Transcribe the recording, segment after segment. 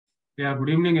Yeah, good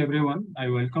evening, everyone. I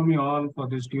welcome you all for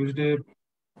this Tuesday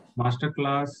master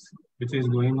class, which is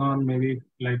going on maybe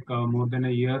like more than a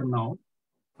year now.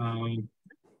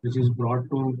 Which is brought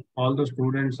to all the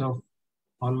students of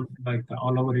all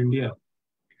over India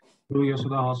through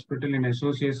Yashoda Hospital in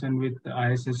association with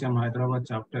IDCCM Hyderabad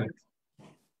chapter.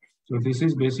 So this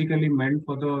is basically meant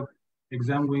for the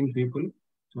exam going people.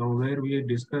 So where we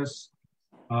discuss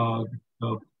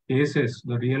the cases,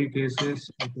 the real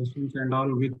cases, the questions and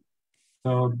all with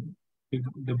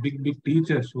the big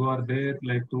teachers who are there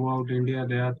like throughout India.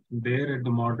 They are there at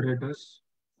the moderators.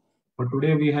 But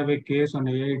today we have a case on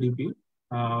AIDP,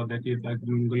 that is like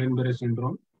Guillain-Barré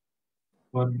syndrome.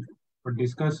 For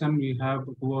discussion, we have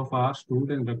two of our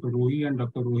students, Dr. Ruhi and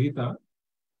Dr. Rohita,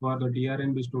 who are the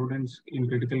DrNB students in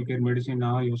critical care medicine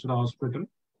now Yashoda Hospital.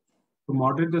 To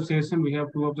moderate the session, we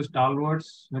have two of the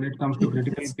stalwarts when it comes to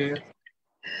critical care.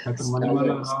 Dr.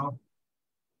 Manimala Rao,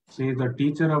 she is the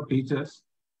teacher of teachers.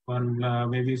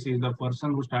 Maybe she is the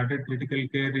person who started critical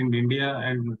care in India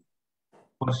and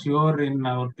for sure in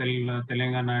our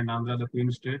Telangana and Andhra, the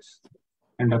Queen states.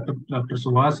 And Dr.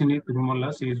 Suhasini,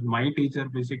 she is my teacher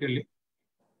basically.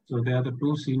 So they are the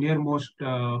two senior most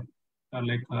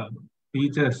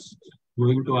teachers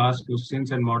going to ask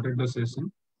questions and moderate the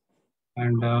session.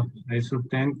 And I should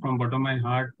thank from bottom of my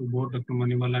heart to both Dr.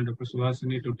 Manimala and Dr.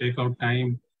 Suhasini to take out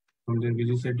time from their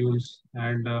busy schedules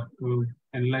and to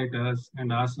enlighten us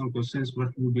and ask some questions what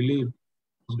we believe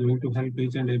is going to help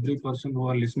each and every person who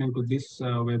are listening to this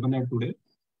webinar today.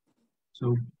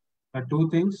 So two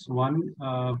things. One,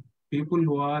 people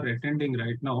who are attending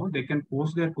right now, they can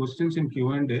post their questions in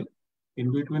Q&A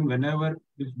in between whenever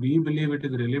we believe it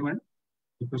is relevant.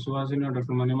 Dr. Suhasini or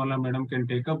Dr. Manimala madam can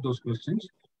take up those questions,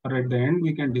 or at the end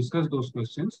we can discuss those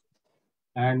questions.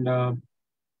 And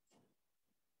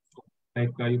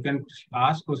you can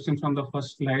ask questions from the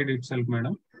first slide itself,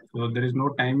 madam. So there is no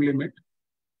time limit.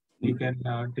 You can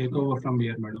take over from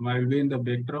here, madam. I will be in the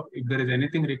backdrop. If there is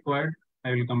anything required,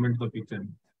 I will come into the picture.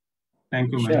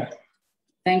 Thank you, madam. Sure.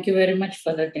 Thank you very much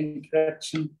for that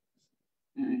introduction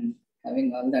and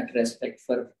having all that respect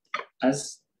for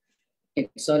us.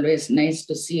 It's always nice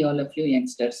to see all of you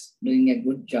youngsters doing a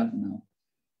good job now.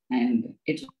 And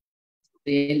it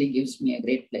really gives me a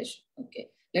great pleasure. Okay,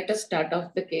 let us start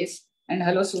off the case. And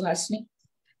hello, Suhasini.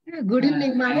 Good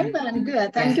evening, madam.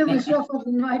 And thank you, Misra, for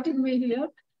inviting me here.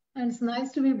 And it's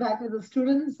nice to be back with the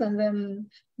students and then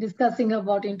discussing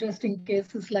about interesting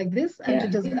cases like this.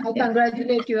 And I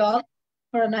congratulate you all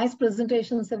for a nice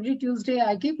presentations every Tuesday.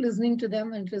 I keep listening to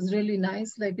them and it is really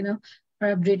nice,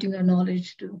 for updating our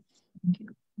knowledge too. Thank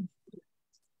you.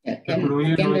 Yeah, can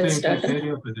we start?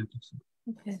 Your presentation.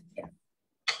 Okay. Yeah.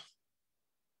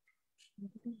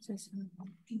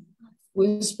 Who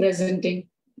is presenting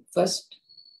first?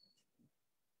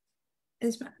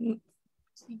 Yes,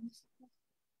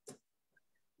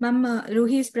 ma'am.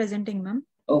 Ruhi is presenting, ma'am.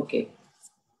 Okay.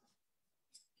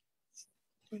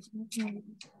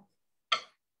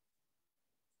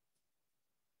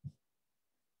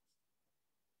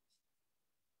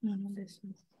 No, this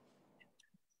one.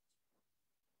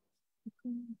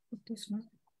 Put this one.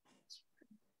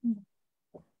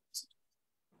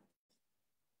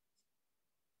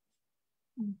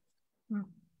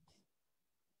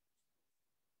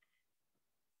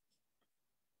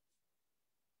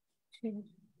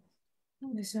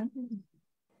 This one.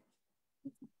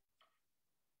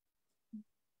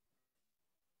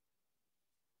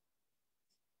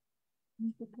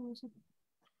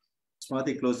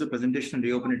 Swati, close the presentation and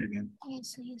reopen it again.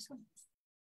 Yes, yes, sir.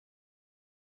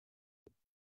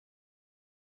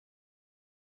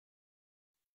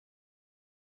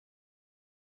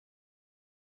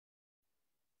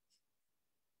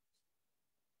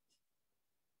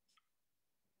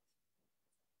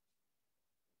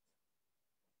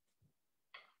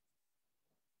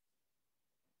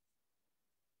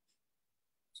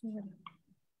 Sure.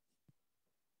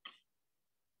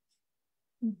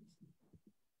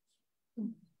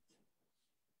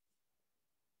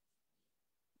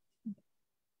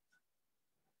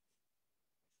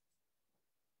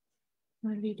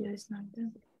 My video is not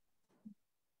there.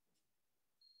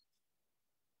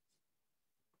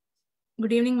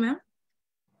 Good evening, ma'am.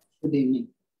 Good evening.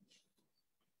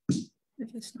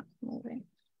 It is not moving.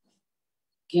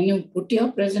 Can you put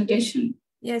your presentation?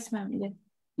 Yes, ma'am. Yeah.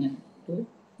 Yeah. Do it.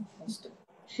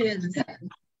 Sure.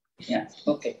 Yeah.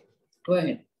 Okay. Go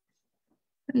ahead.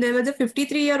 There was a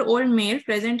 53-year-old male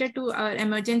presented to our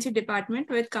emergency department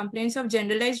with complaints of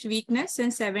generalized weakness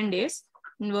since 7 days,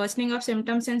 and worsening of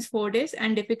symptoms since 4 days,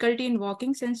 and difficulty in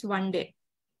walking since 1 day.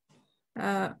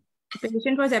 The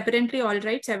patient was apparently all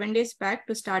right 7 days back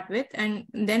to start with, and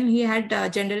then he had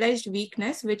generalized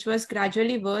weakness, which was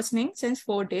gradually worsening since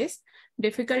 4 days.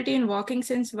 Difficulty in walking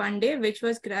since 1 day, which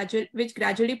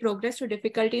gradually progressed to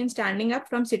difficulty in standing up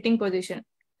from sitting position.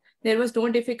 There was no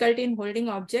difficulty in holding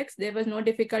objects. There was no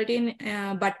difficulty in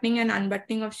buttoning and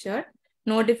unbuttoning of shirt.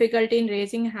 No difficulty in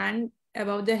raising hand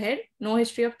above the head. No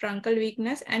history of truncal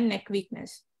weakness and neck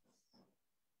weakness.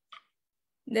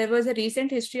 There was a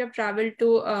recent history of travel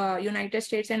to United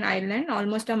States and Ireland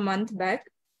almost a month back,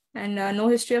 and no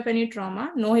history of any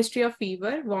trauma, no history of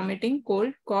fever, vomiting,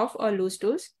 cold, cough, or loose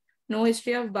stools, no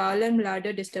history of bowel and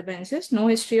bladder disturbances, no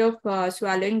history of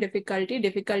swallowing difficulty,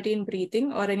 difficulty in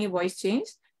breathing, or any voice change,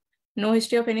 no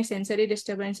history of any sensory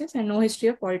disturbances, and no history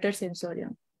of altered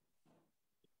sensorium.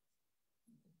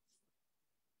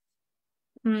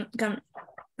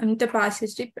 The past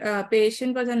history,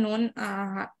 patient was a known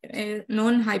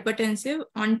hypertensive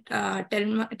on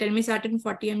telmisartan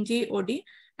 40 mg OD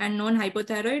and known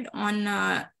hypothyroid on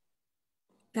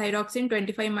thyroxine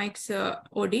 25 mics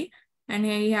OD, and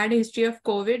he had a history of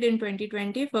COVID in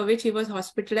 2020 for which he was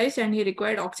hospitalized and he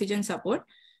required oxygen support,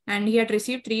 and he had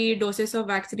received 3 doses of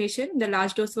vaccination. The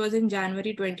last dose was in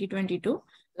January 2022.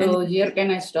 So here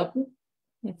can I stop you?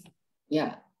 Yes.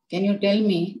 Yeah. Can you tell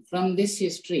me from this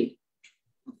history,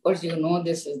 of course you know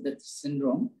this is the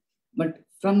syndrome, but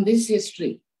from this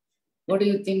history, what do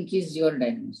you think is your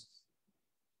diagnosis?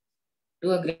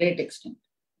 To a great extent.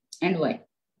 And why?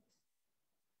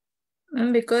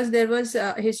 Because there was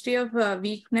a history of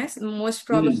weakness, most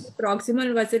probably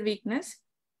proximal muscle weakness.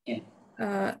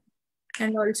 Yeah.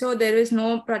 And also there is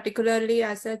no particularly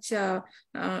as such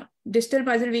distal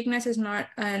muscle weakness is not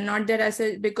there as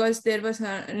such, because there was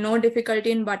no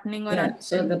difficulty in buttoning or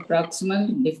so the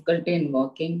proximal difficulty in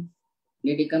walking.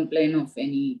 Did he complain of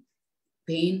any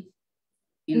pain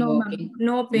in walking?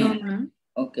 No pain.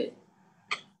 No. Okay.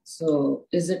 So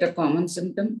is it a common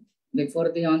symptom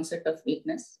before the onset of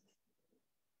weakness?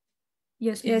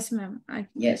 Yes, ma'am.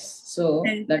 Yes. So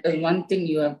that is one thing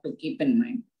you have to keep in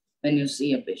mind when you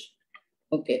see a patient.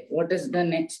 Okay, what is the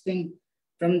next thing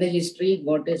from the history?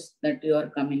 What is that you are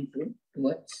coming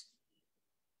towards?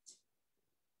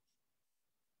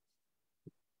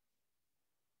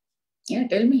 Yeah,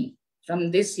 tell me.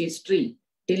 From this history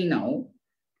till now,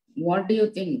 what do you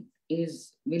think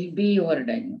will be your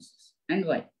diagnosis and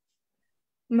why?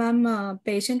 Ma'am,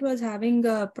 patient was having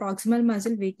proximal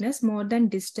muscle weakness more than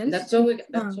distal. That's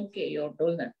okay. You have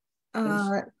told that.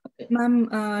 Okay.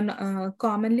 Ma'am,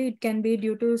 commonly it can be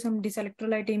due to some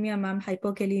dyselectrolytemia, ma'am,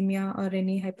 hypokalemia or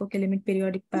any hypokalemic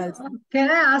periodic pulse.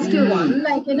 Can I ask you one?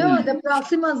 Like, the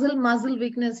proximal muscle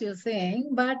weakness you're saying,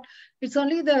 but it's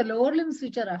only the lower limbs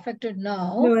which are affected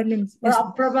now. Lower limbs. Yes.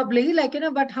 Probably,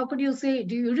 but how could you say,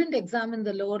 you didn't examine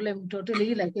the lower limb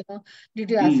totally? Like, did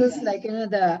you assess,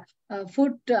 the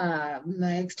foot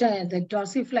extent, the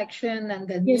dorsiflexion and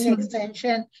the knee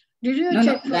extension? Did you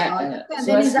check that? And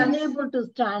then he's unable to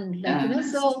stand,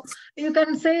 so you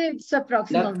can say it's a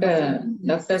proximal muscle.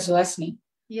 Dr. Suhasini.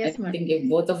 Yes, I think if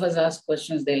both of us ask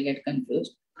questions, they'll get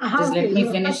confused. Just okay.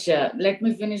 Let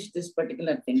me finish this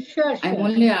particular thing. Sure. I'm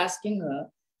only asking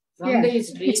her from the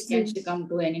history, can she come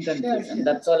to any conclusion? Sure.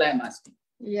 That's all I'm asking.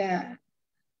 Yeah.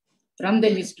 From the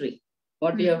history,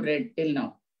 what you have read till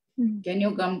now, can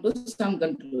you come to some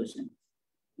conclusion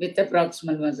with the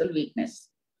proximal muscle weakness?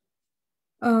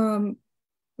 Ma'am,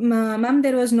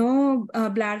 there was no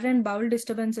bladder and bowel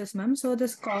disturbances, ma'am. So the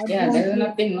scar. Yeah, there is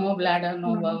nothing, no bladder,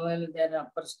 no bowel, there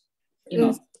upper,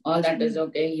 all that is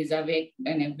okay. He's awake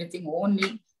and everything.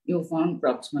 Only you found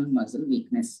proximal muscle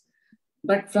weakness.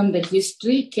 But from the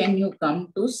history, can you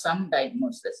come to some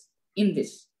diagnosis in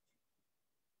this?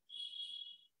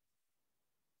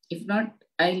 If not,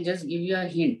 I'll just give you a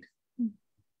hint.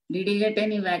 Did he get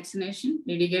any vaccination?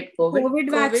 Did he get COVID? COVID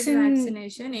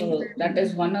vaccination. So that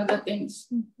is one of the things.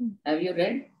 Have you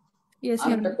read? Yes,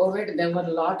 after COVID, there were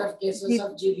a lot of cases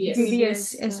of GBS.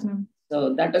 Yes, ma'am.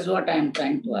 So that is what I am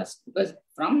trying to ask. Because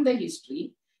from the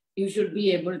history, you should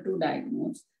be able to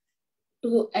diagnose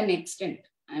to an extent.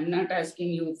 I'm not asking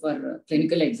you for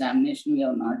clinical examination. We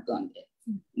have not gone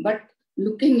there. But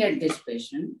looking at this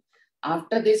patient,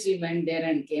 after this, he went there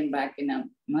and came back in a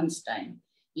month's time.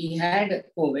 He had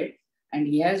COVID and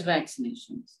he has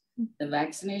vaccinations. The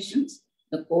vaccinations,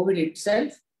 the COVID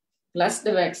itself, plus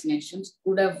the vaccinations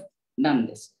could have done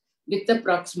this. With the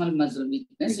proximal muscle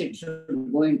weakness, it should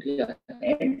go into your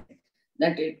head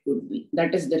that it could be.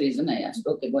 That is the reason I asked.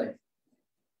 Okay, go ahead.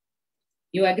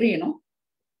 You agree,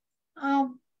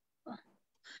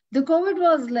 The COVID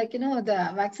was like,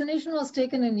 the vaccination was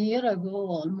taken a year ago,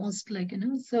 almost like,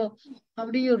 so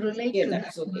how do you relate to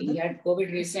that's that? okay. He had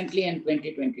COVID recently in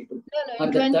 2022. No,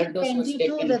 in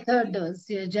 2022, the third dose,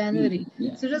 January.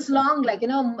 So it was long, like,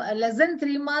 less than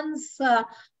 3 months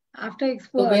after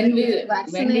exposure. So when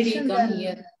did he come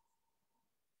here?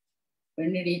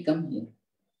 When did he come here?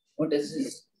 What is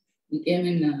this? He came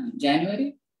in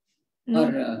January? No,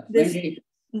 or when did he?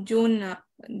 June,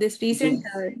 this recent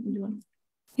June.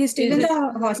 He's still in the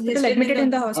hospital, admitted in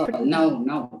the hospital.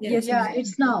 Now. Yes,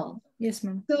 it's now. Yes,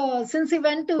 ma'am. So since he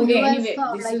went to okay, US, anyway,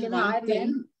 this like, is one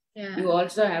thing you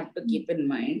also have to keep in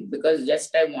mind, because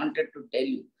just I wanted to tell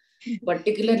you,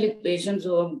 particularly patients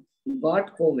who have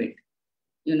got COVID,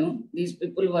 these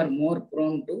people were more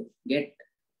prone to get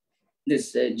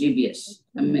this GBS.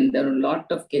 I mean, there are a lot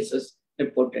of cases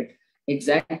reported.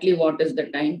 Exactly what is the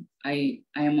time, I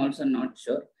am also not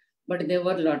sure, but there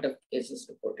were a lot of cases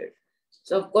reported.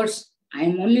 So, of course,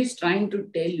 I'm only trying to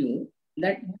tell you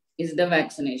that is the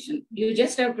vaccination. You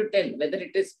just have to tell whether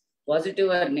it is positive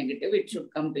or negative. It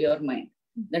should come to your mind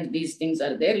that these things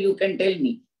are there. You can tell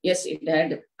me, yes, it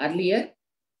had earlier.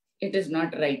 It is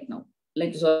not right now,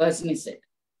 like Suhasini said,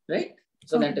 right?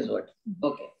 So that is what.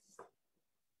 Okay.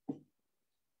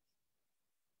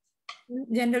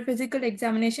 General physical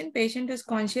examination. Patient is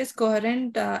conscious,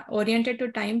 coherent, oriented to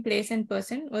time, place, and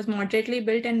person. Was moderately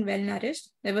built and well nourished.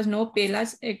 There was no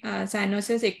palas,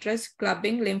 cyanosis, icterus,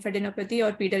 clubbing, lymphadenopathy,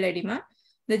 or pedal edema.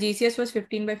 The GCS was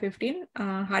 15/15.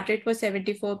 Heart rate was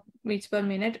 74 beats per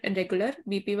minute and regular.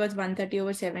 BP was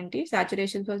 130/70.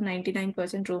 Saturation was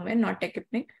 99% room air, not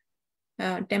tachypneic.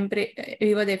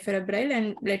 He was afebrile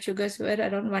and blood sugars were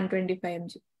around 125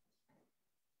 mg.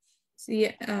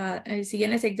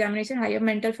 CNS examination, higher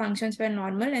mental functions were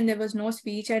normal and there was no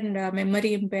speech and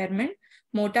memory impairment.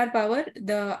 Motor power,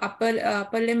 the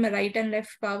upper limb right and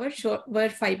left power were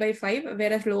 5/5,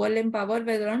 whereas lower limb power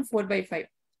was around 4/5.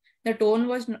 The tone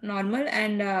was normal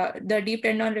and the deep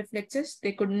tendon reflexes,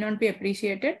 they could not be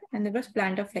appreciated, and there was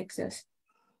plantar flexus.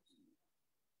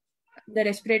 The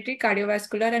respiratory,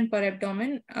 cardiovascular, and per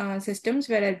abdomen systems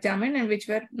were examined and which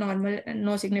were normal and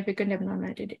no significant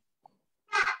abnormality.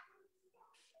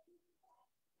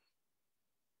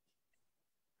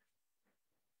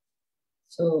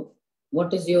 So,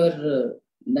 what is your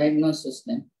diagnosis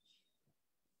then?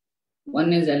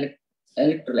 One is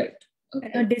electrolyte.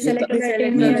 Okay.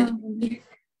 Dyselectrolytemia.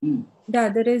 The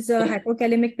other is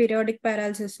hypokalemic periodic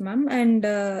paralysis, ma'am. And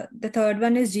the third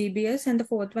one is GBS, and the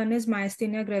fourth one is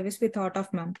myasthenia gravis with thought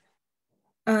of, ma'am.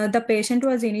 The patient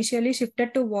was initially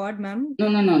shifted to ward, ma'am. No,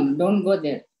 don't go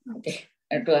there. Okay.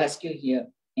 I have to ask you here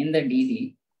in the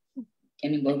DD.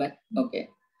 Can you go back? Okay.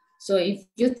 So if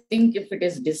you think if it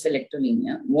is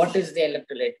dyselectrolemia, what is the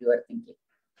electrolyte you are thinking?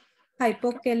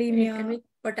 Hypokalemia,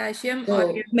 potassium, so,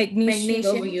 or magnesium.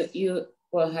 So you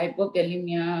for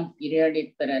hypokalemia,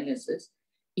 periodic paralysis,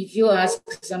 if you ask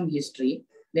some history,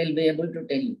 they'll be able to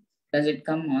tell you. Does it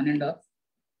come on and off?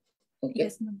 Okay.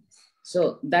 Yes, ma'am.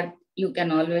 So that you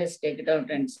can always take it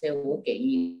out and say,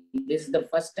 okay, this is the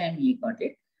first time he got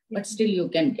it, but still you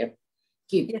can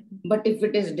keep. Yes. But if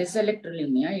it is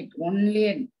dyselectrolemia, it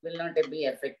only will not be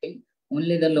affecting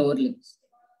only the lower limbs.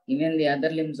 Even the other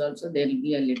limbs also, there will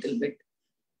be a little bit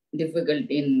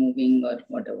difficulty in moving or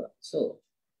whatever. So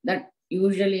that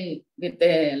usually with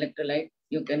the electrolyte,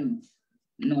 you can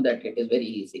know that it is very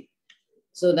easy.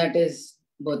 So that is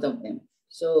both of them.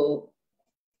 So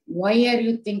why are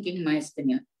you thinking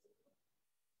myasthenia?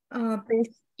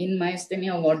 In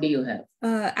myasthenia, what do you have?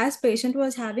 As patient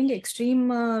was having extreme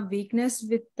weakness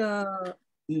with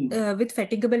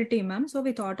fatigability, ma'am. So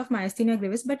we thought of myasthenia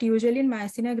gravis, but usually in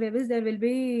myasthenia gravis, there will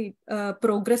be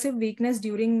progressive weakness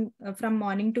during from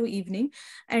morning to evening.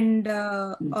 And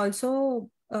also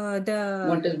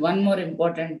What is one more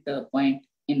important point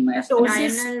in myasthenia?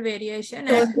 Diurnal variation.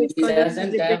 It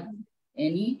doesn't have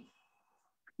any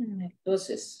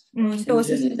ptosis.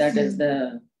 Usually that is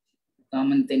the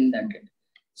common thing that it.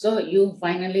 So you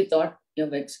finally thought you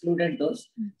have excluded those.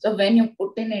 So when you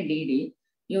put in a DD,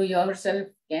 you yourself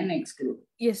can exclude.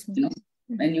 Yes.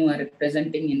 When you are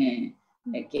presenting in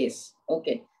a case.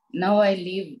 Okay. Now I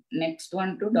leave next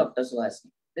one to Dr.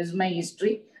 Suhasini. This is my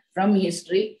history. From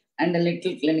history and a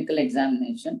little clinical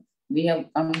examination, we have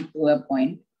come to a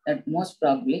point that most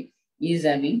probably he is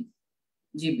having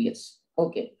GBS.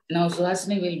 Okay. Now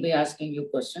Suhasini will be asking you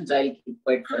questions. I'll keep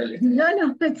quiet for a little.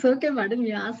 No, it's okay, madam.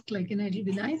 You ask, it'll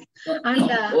be nice. And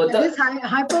this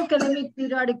hypokalemic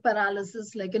periodic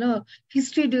paralysis,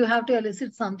 history, do you have to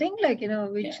elicit something,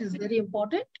 which is very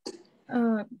important?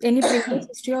 Any previous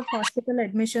history of hospital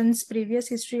admissions, previous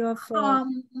history of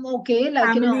okay,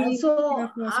 like family so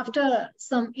after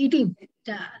some eating,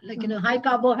 like high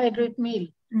carbohydrate meal.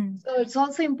 So it's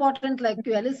also important, like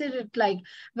to elicit it, like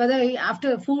whether he,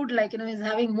 after food, like is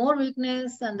having more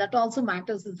weakness, and that also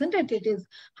matters, isn't it? It is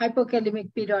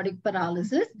hypokalemic periodic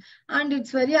paralysis, and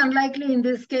it's very unlikely in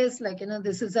this case, like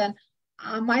this is an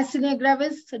myasthenia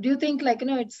gravis. So do you think, like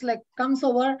it's like comes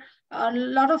over a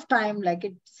lot of time, like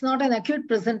it's not an acute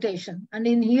presentation, and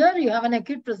in here you have an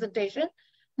acute presentation,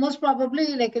 most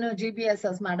probably like GBS,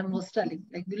 as Madam was telling,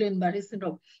 like Guillain-Barré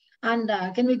syndrome. And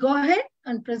can we go ahead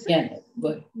and present? Yeah, go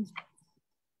ahead.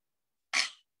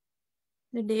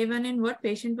 The day one in ward,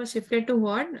 patient was shifted to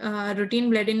ward. Routine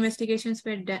blood investigations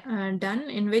were done,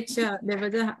 in which there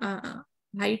was a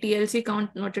high TLC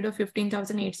count noted of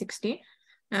 15,860.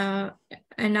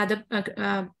 And other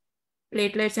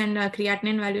platelets and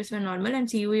creatinine values were normal, and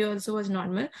CUE also was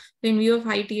normal. So in view of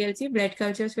high TLC, blood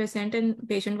cultures were sent, and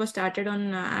patient was started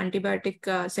on antibiotic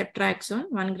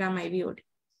ceftriaxone, 1 gram IV/OD.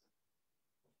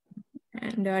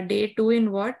 And day 2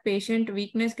 in ward, patient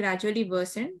weakness gradually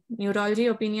worsened. Neurology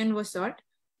opinion was sought.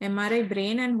 MRI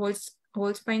brain and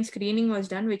whole spine screening was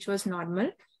done, which was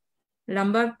normal.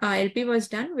 Lumbar LP was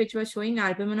done, which was showing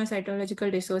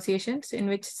albuminocytological dissociations, in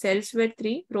which cells were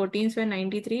 3, proteins were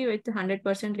 93 with 100%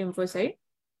 lymphocyte.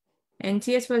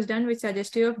 NCS was done, which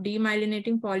suggestive of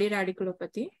demyelinating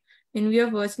polyradiculopathy. In view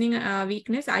of worsening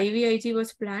weakness, IVIG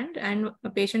was planned, and a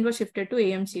patient was shifted to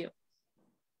AMCO.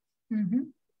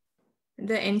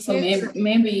 The NCS. So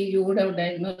maybe you would have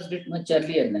diagnosed it much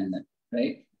earlier than that,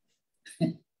 right?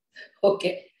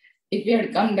 Okay. If you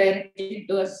had come directly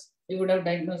to us, you would have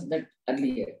diagnosed that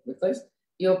earlier, because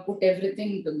you have put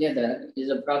everything together.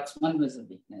 Is a proximal muscle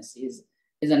weakness, is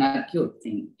an acute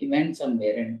thing. He went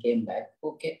somewhere and came back.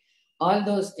 Okay. All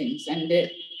those things. And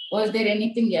was there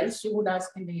anything else you would ask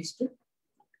in the history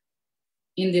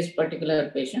in this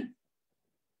particular patient?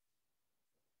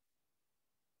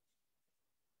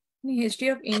 History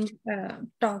of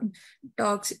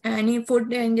talks, any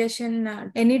food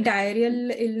ingestion, any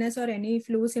diarrheal illness or any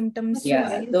flu symptoms.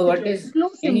 Yeah, so what is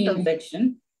any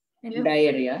infection,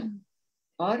 diarrhea,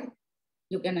 or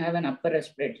you can have an upper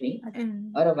respiratory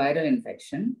or a viral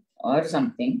infection or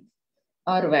something,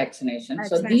 or vaccination.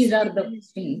 So these are the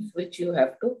things which you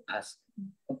have to ask.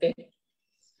 Okay.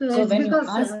 So when you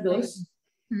ask those,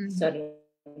 sorry.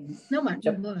 No,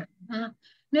 madam.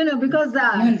 No, because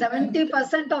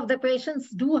 70% of the patients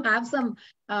do have some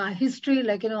history,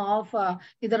 like, of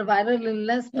either viral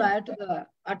illness prior to the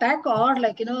attack, or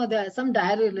like, there's some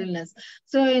diarrheal illness.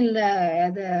 So in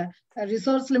the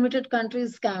resource-limited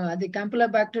countries, the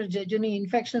Campylobacter jejuni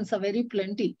infections are very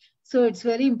plenty. So it's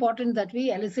very important that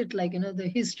we elicit, like, the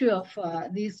history of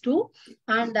these two.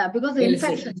 And because the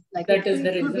infections, like that is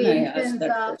the reason I asked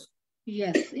that.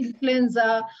 Yes,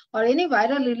 influenza or any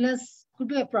viral illness could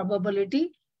be a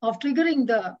probability of triggering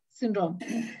the syndrome.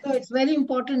 So it's very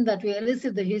important that we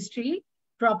elicit the history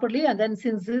properly. And then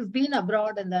since it's been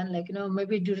abroad, and then, like,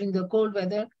 maybe during the cold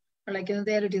weather, like,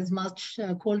 there it is much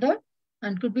colder,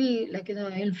 and could be like,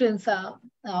 influenza,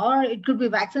 or it could be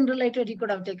vaccine related. You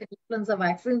could have taken influenza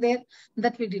vaccine there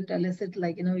that we didn't elicit,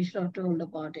 like, we should have told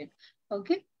about it.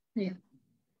 Okay. Yeah.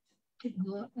 Keep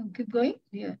going.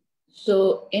 Yeah.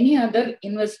 So any other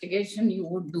investigation you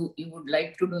would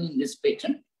like to do in this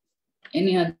patient?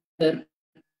 Any other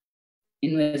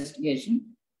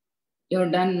investigation? You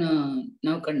have done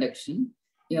nerve conduction,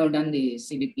 you have done the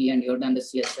CBP, and you have done the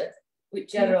CSF,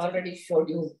 which are already showed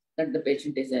you that the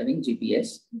patient is having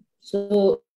GBS.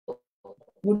 So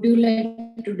would you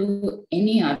like to do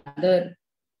any other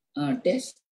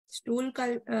test? Stool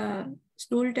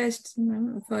tests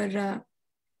for...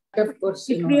 Of course,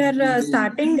 if we are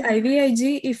starting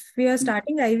IVIG,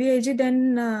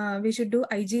 then we should do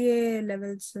IgA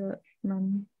levels,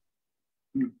 ma'am.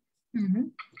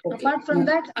 Okay. Apart from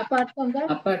that,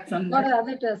 what are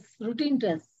other tests? Routine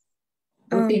tests.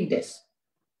 Routine tests.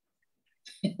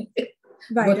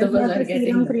 Both of us are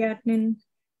getting creatinine.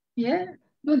 Yeah.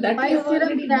 No, that why is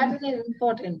serum creatinine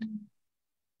important?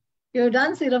 You've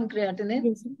done serum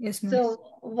creatinine. Yes, ma'am. So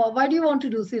why do you want to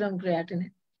do serum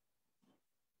creatinine?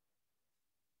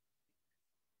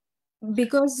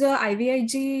 Because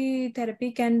IVIG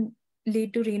therapy can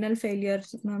lead to renal failure,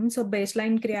 ma'am. So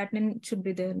baseline creatinine should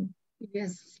be there.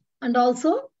 Yes. And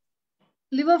also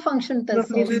liver function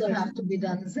tests also have to be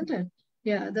done, isn't it?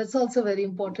 Yeah, that's also very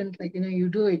important. Like, you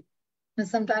do it. And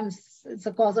sometimes it's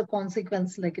a cause or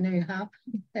consequence, like, you have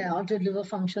altered liver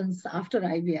functions after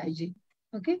IVIG.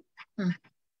 Okay.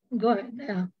 Go ahead.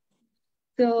 Yeah.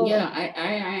 So yeah,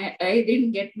 I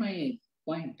didn't get my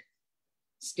point.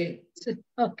 Still.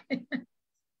 Okay.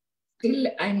 Still,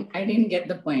 I didn't get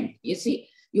the point. You see,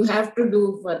 you have to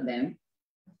do for them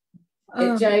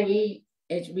HIV,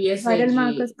 HBS,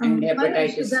 and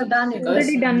hepatitis C.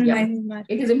 Already done.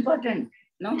 It is important.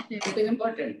 No, it is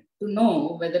important to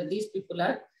know whether these people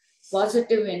are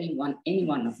positive, any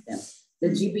one of them. The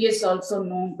GBS also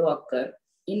known to occur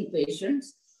in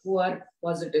patients who are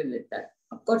positive with that.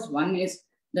 Of course, one is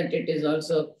that it is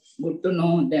also good to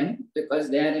know them because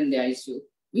they are in the ICU.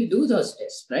 We do those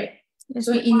tests, right? Yes,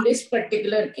 so in this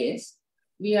particular case,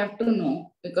 we have to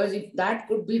know, because if that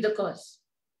could be the cause.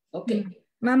 Okay.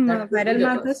 Ma'am, viral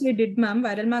markers we did, ma'am.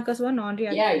 Viral markers were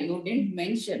non-reactive. Yeah, you didn't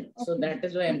mention. So that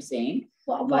is why I'm saying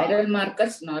viral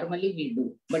markers normally we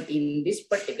do. But in this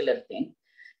particular thing,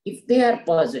 if they are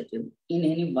positive in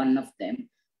any one of them,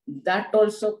 that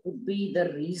also could be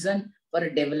the reason for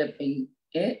developing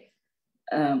a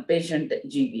patient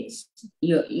GBS.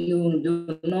 You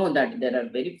do know that there are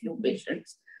very few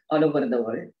patients all over the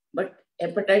world, but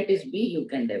hepatitis B you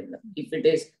can develop if it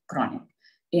is chronic.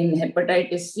 In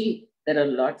hepatitis C, there are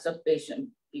lots of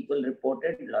people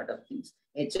reported a lot of things.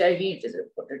 HIV, it is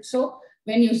reported. So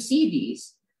when you see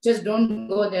these, just don't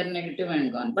go there negative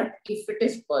and gone. But if it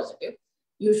is positive,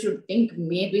 you should think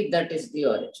maybe that is the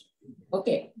origin.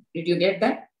 Okay. Did you get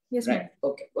that? Yes, right.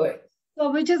 Okay, go ahead.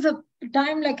 So which is a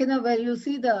time where you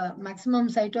see the maximum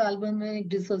cytoalbuminic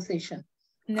dissociation?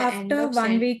 After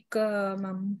 1 week,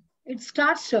 ma'am. It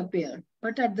starts to appear,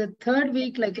 but at the third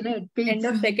week, it peaks. End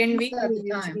of second week. At the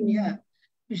time, yeah.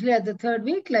 Usually at the third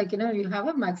week, you have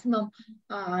a maximum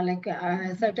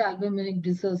cytoalbuminic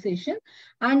dissociation.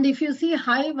 And if you see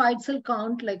high white cell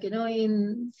count,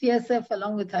 in CSF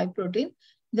along with high protein,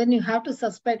 then you have to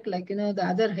suspect, the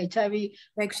other HIV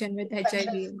infection with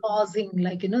HIV causing,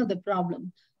 the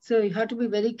problem. So you have to be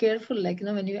very careful,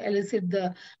 when you elicit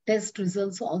the test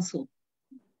results also.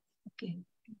 Okay,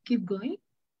 keep going.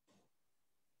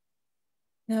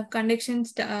 Conduction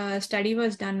study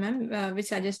was done, ma'am, which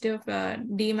suggested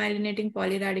demyelinating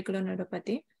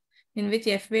polyradiculoneuropathy, in which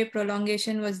F-wave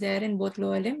prolongation was there in both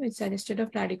lower limb, which suggested of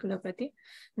radiculopathy.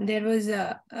 There was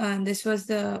this was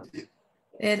the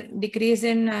decrease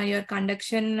in your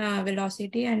conduction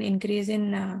velocity and increase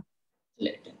in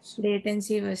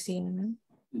latency was seen.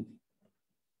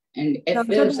 And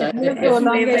F-wave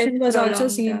prolongation was also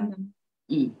seen.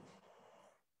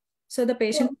 So the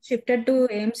patient shifted to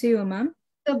AMCU, ma'am.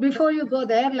 So before you go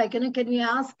there, can we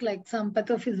ask some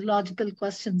pathophysiological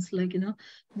questions,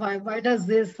 why does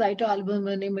this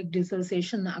cytoalbuminic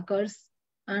dissociation occurs,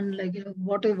 and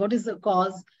what is the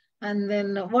cause, and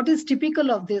then what is typical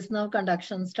of this nerve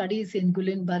conduction studies in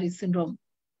Guillain-Barré syndrome?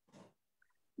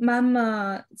 Ma'am,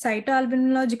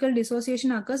 cytoalbuminological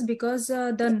dissociation occurs because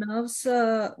the nerves,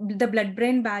 the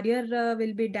blood-brain barrier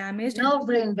will be damaged.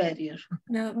 Nerve-brain barrier.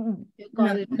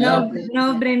 Nerve-brain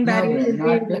barrier.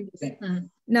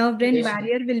 Nerve-brain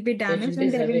barrier will be damaged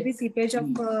and there will be seepage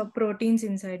of proteins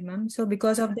inside, ma'am. So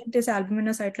because of that, this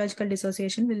albuminocytological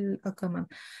dissociation will occur, ma'am.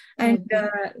 And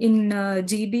in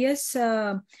GBS,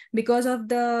 because of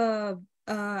the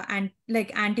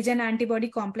antigen antibody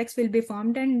complex will be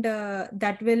formed, and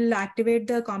that will activate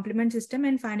the complement system,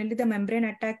 and finally the membrane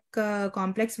attack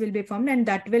complex will be formed, and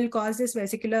that will cause this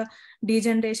vesicular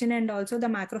degeneration, and also the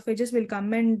macrophages will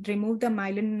come and remove the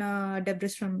myelin debris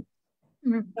from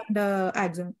the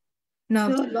axon. So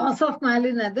loss of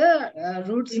myelin at the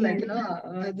roots,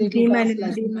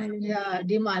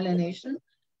 demyelination,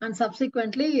 and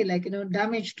subsequently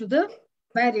damage to the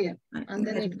barrier, and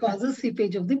then it causes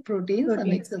seepage of the proteins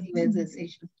and excess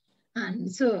vasodilation. And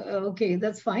so, okay,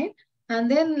 that's fine. And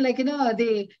then,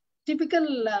 the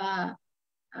typical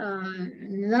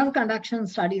nerve conduction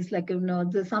studies,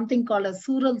 there's something called a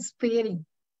sural sparing.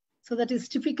 So that is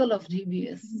typical of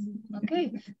GBS.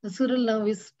 Okay, the sural nerve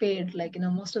is spared,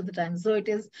 most of the time. So it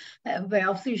is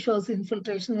biopsy shows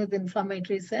infiltration with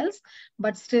inflammatory cells,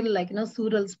 but still,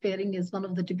 sural sparing is one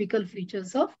of the typical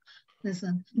features of this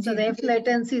one. So the F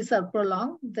latencies are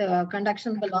prolonged, the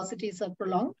conduction velocities are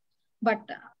prolonged, but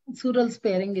sural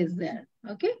sparing is there.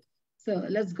 Okay, so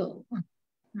let's go.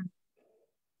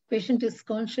 Patient is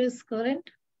conscious,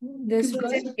 current. This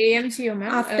was an AMCU,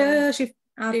 ma'am.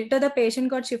 After the patient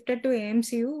got shifted to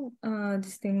AMCU,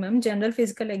 this thing, ma'am, general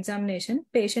physical examination,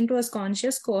 patient was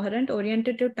conscious, coherent,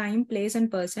 oriented to time, place,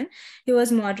 and person. He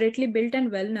was moderately built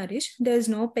and well nourished. There is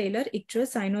no pallor,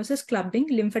 icterus, cyanosis, clubbing,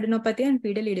 lymphadenopathy, and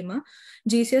pedal edema.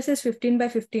 GCS is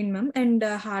 15/15, ma'am, and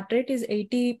heart rate is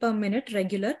 80 per minute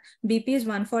regular. BP is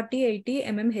 140/80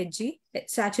 mmHg.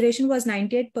 Saturation was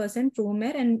 98% room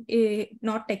air and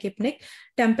not tachypneic.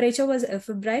 Temperature was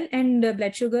febrile, and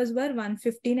blood sugars were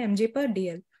 115 mg per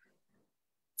DL.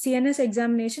 CNS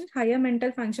examination, higher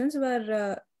mental functions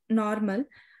were normal.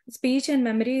 Speech and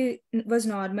memory was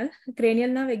normal.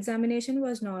 Cranial nerve examination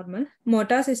was normal.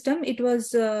 Motor system, it was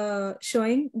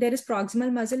showing there is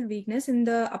proximal muscle weakness in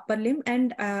the upper limb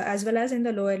and as well as in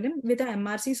the lower limb with a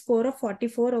MRC score of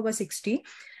 44/60.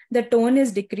 The tone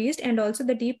is decreased and also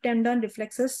the deep tendon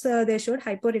reflexes, they showed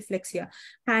hyporeflexia.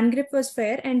 Hand grip was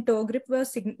fair and toe grip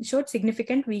showed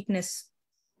significant weakness.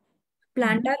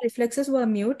 Plantar reflexes were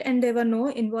mute and there were no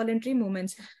involuntary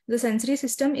movements. The sensory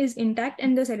system is intact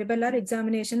and the cerebellar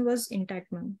examination was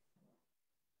intact, ma'am.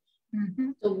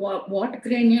 So what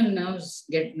cranial nerves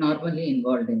get normally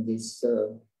involved in this,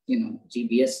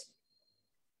 GBS?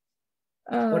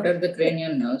 What are the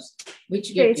cranial nerves?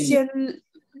 Which get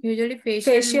usually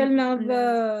facial nerve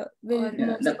the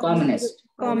commonest.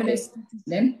 Commonest. Okay.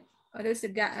 Then? Or else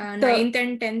 9th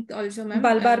and 10th also, ma'am.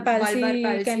 Bulbar palsy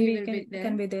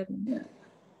can be there. Yeah.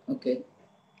 Okay.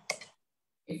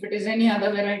 If it is any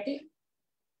other variety?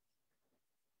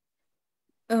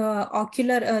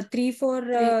 Ocular 3,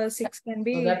 4, 6 can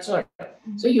be. So that's what.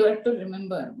 So you have to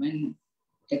remember when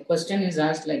a question is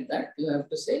asked like that, you have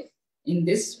to say, in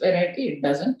this variety it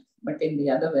doesn't, but in the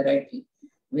other variety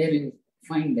where you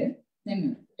find them,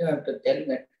 then you have to tell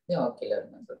that the ocular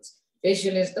muscles.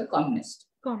 Facial is the commonest.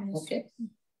 Okay.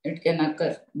 It can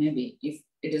occur maybe if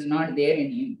it is not there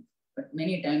in him, but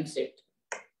many times it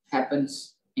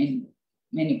happens in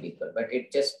many people, but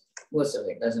it just goes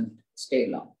away, doesn't stay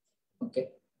long.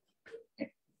 Okay.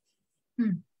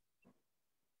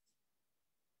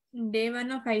 Day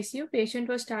 1 of ICU, patient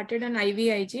was started on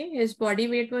IVIG. His body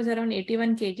weight was around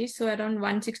 81 kg, so around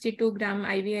 162 gram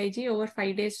IVIG over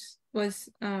 5 days was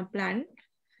planned.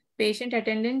 Patient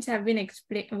attendance have been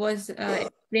explained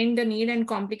the need and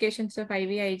complications of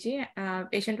IVIG.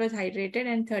 Patient was hydrated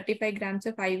and 35 grams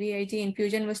of IVIG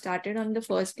infusion was started on the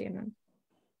first day.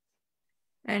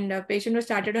 And patient was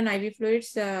started on IV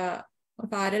fluids of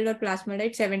RL or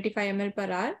plasmodite 75 ml per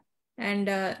hour. And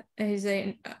his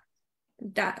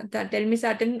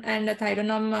telmisartan and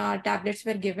thyronorm tablets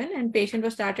were given. And patient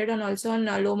was started on also on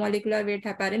low molecular weight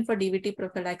heparin for DVT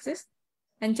prophylaxis.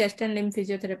 And chest and limb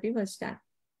physiotherapy was done.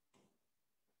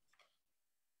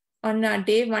 On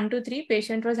day 1 to 3,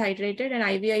 patient was hydrated and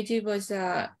IVIG was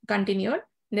continued.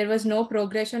 There was no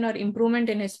progression or improvement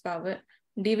in his power.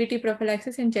 DVT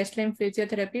prophylaxis and chest limb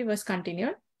physiotherapy was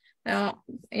continued. On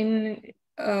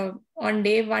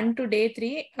day 1 to day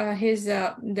 3,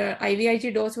 the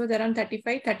IVIG dose was around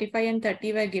 35 and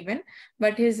 30 were given,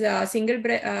 but his single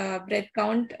breath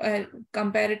count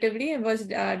comparatively was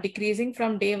decreasing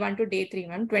from day 1 to day 3,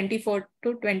 24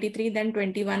 to 23, then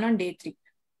 21 on day 3.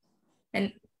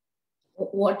 And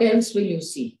what else will you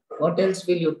see? What else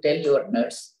will you tell your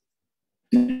nurse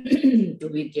to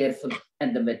be careful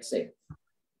at the bedside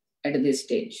at this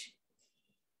stage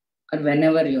or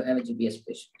whenever you have a GBS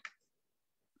patient?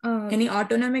 Any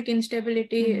autonomic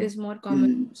instability is more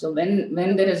common. So when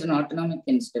there is an autonomic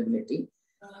instability,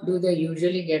 do they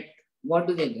usually get, what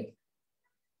do they get?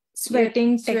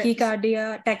 Sweating,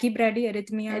 tachycardia, tachybrady,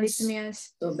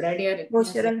 arrhythmias. So bradyarrhythmia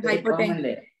is very common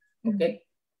there. Okay.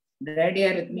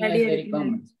 Bradyarrhythmia is very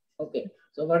common. Okay.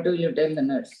 So what will you tell the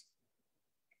nurse?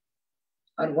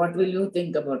 Or what will you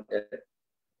think about it?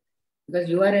 Because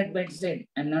you are at bedside,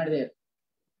 I'm not there.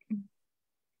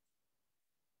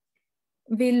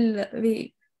 We'll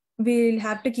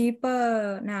have to keep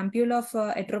an ampule of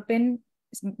atropine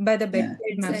by the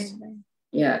bedside.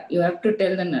 Yeah, you have to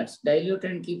tell the nurse, dilute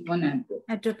and keep one ampule.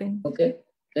 Atropine. Okay.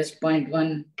 Just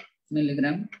 0.1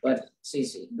 milligram per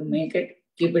cc. To make it,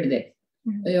 keep it there.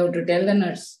 You have to tell the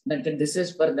nurse that this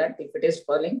is for that. If it is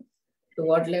falling, to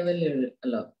what level you will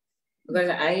allow. Because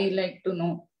I like to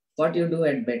know what you do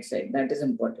at bedside. That is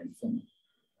important for me.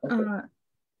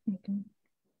 Okay.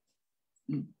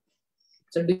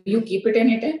 So do you keep it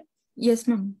anytime? Yes,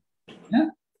 ma'am. Yeah?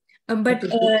 But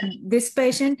this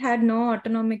patient had no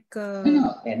autonomic...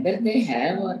 No, whether they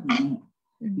have or no,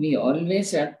 we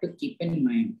always have to keep in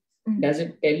mind. Does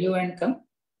it tell you and come?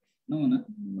 No, no.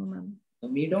 No, ma'am. So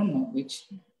we don't know which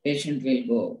patient will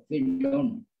go. We don't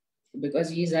know. Because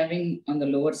he is having on the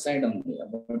lower side only,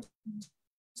 about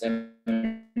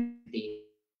 70.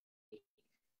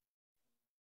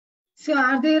 So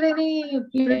are there any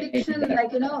prediction,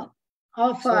 like,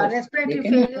 of respiratory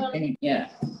failure? Yeah.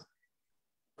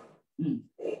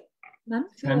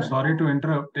 I'm sorry to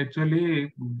interrupt.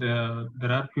 Actually, there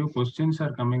are few questions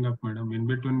are coming up, madam. In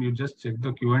between, you just check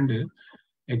the Q&A.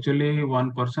 Actually,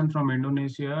 one person from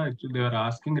Indonesia, actually, they are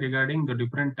asking regarding the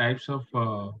different types of...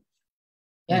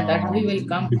 that we will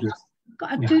come.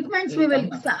 Treatments, we will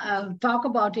talk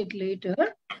about it later.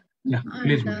 Yeah,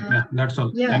 please, that's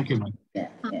all. Yeah. Thank you, ma'am. Yeah.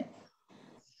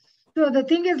 So the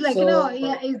thing is like, So,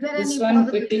 is there this any one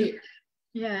possibility? quickly.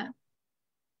 Yeah.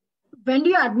 When do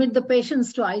you admit the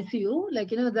patients to ICU? Like,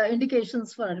 the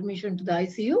indications for admission to the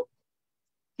ICU?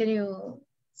 Can you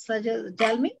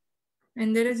tell me?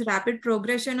 And there is rapid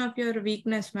progression of your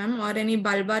weakness, ma'am, or any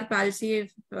bulbar palsy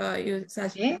if you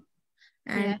suspect. Okay.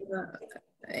 And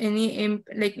any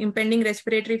impending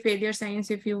respiratory failure signs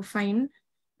if you find.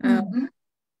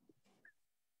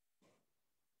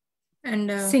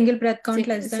 And single breath count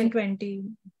less than 20.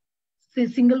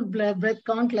 Single breath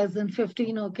count less than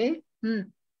 15, okay.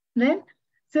 Then,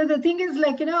 so the thing is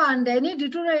like, and any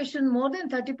deterioration more than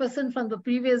 30% from the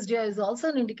previous day is also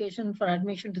an indication for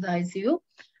admission to the ICU.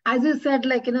 As you said,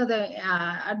 like, the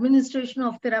administration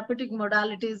of therapeutic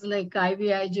modalities like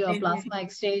IVIG or plasma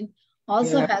exchange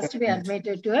also has to be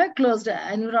admitted to a closed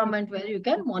environment where you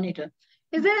can monitor.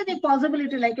 Is there any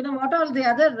possibility, like, what are the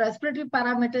other respiratory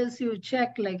parameters you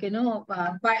check, like,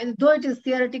 though it is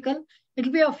theoretical, it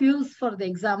will be of use for the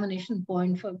examination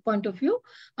point of view,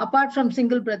 apart from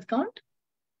single breath count?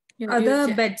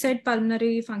 Other bedside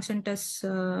pulmonary function tests,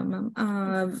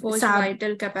 forced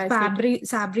vital capacity,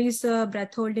 Sabri's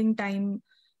breath holding time,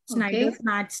 Snyder's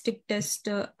matchstick test,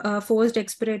 forced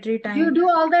expiratory time. You do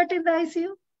all that in the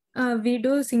ICU? We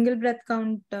do single breath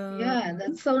count. Yeah,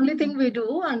 that's the only thing we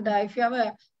do. And if you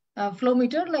have a flow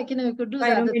meter, like, you could do the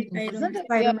other things, isn't it?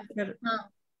 Pyrometer.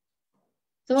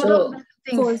 So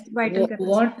what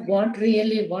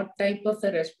type of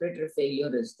a respiratory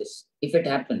failure is this, if it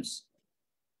happens?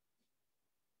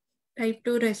 Type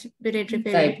 2 respiratory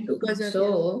failure. Type 2.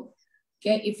 So,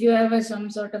 if you have some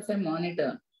sort of a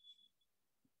monitor,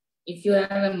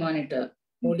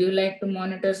 would you like to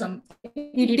monitor something?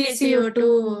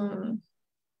 EDCO2.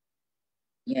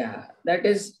 Yeah, that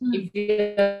is, if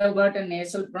you have got a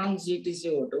nasal prong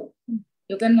EDCO2,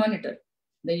 you can monitor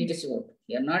the EDCO2.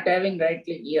 You are not having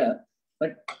rightly here,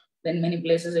 but in many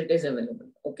places it is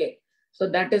available. Okay, so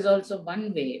that is also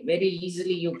one way, very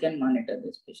easily you can monitor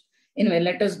this patient. Anyway,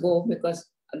 let us go because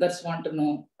others want to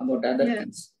know about other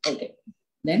things. Okay,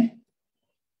 then?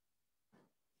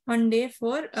 On day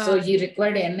 4. So he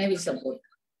required NIV support.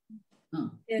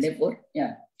 Yes. Day 4,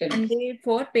 On day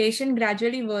 4, patient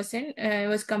gradually worsened,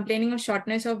 was complaining of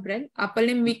shortness of breath, upper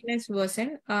limb weakness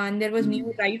worsened, and there was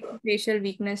new right facial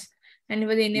weakness, and he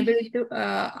was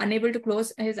unable to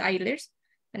close his eyelids.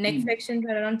 Neck flexsions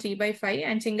were around 3/5,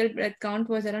 and single breath count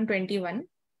was around 21.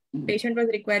 Patient was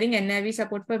requiring NIV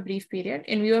support for a brief period.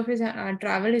 In view of his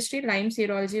travel history, Lyme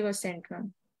serology was sent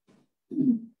on.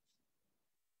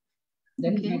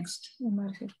 Then next.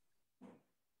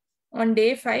 On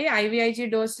day 5, IVIG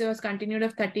dose was continued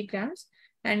of 30 grams,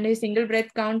 and his single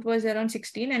breath count was around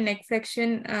 16, and neck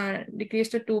flexion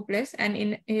decreased to 2+,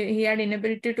 and he had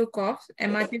inability to cough.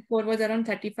 MRC4 was around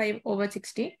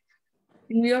 35/60.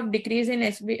 In view of decrease in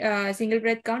single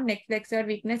breath count, neck flexor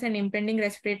weakness, and impending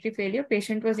respiratory failure,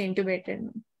 patient was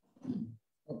intubated.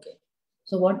 Okay.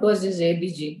 So what was his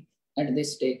ABG at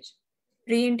this stage?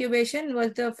 Pre-intubation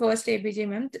was the first ABG,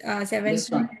 ma'am,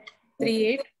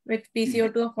 7.38 with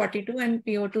PCO2 of 42 and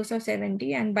PO2s of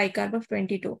 70 and bicarb of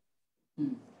 22.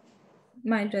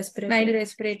 Mild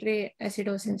respiratory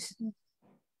acidosis.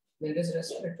 Where is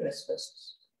respiratory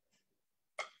acidosis?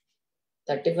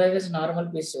 35 is normal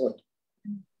PCO2.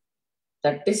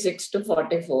 36 to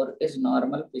 44 is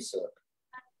normal PCO2.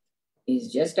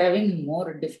 He's just having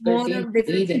more difficulty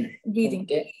breathing.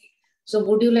 Okay. So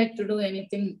would you like to do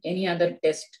any other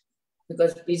test?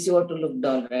 Because PCO2 looked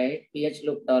all right, pH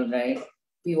looked all right,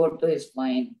 PO2 is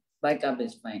fine, bicarb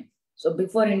is fine. So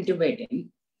before intubating,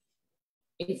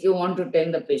 if you want to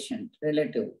tell the patient,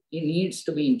 relative, he needs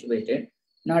to be intubated,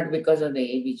 not because of the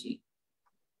ABG.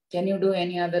 Can you do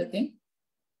any other thing?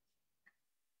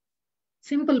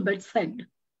 Simple bedside.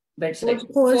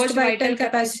 Forced vital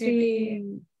capacity.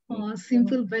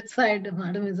 Simple bedside,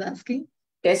 madam is asking.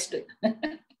 Test.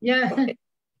 Yeah.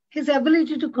 His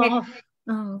ability to cough.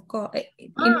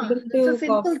 It's a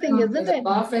simple thing, isn't it? The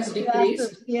cough has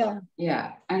decreased.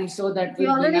 Yeah. And so that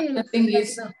will be another thing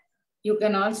is, you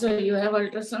can also, you have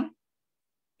ultrasound?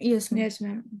 Yes, ma'am. Yes,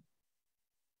 ma'am.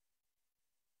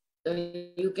 So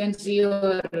you can see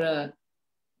your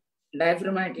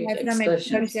diaphragmatic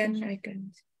excursion.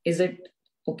 Is it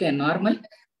okay, normal?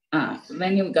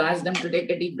 When you ask them to take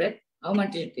a deep breath, how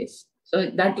much it is?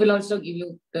 So that will also give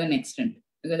you to an extent,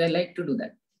 because I like to do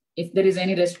that. If there is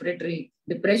any respiratory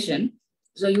depression,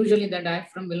 so usually the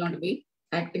diaphragm will not be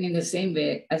acting in the same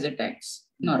way as it acts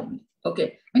normally.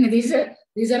 Okay, I mean, these are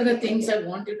the things I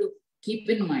want you to keep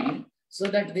in mind, so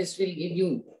that this will give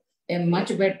you a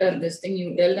much better this thing.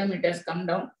 You tell them it has come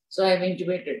down, so I have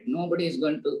intubated. Nobody is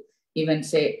going to even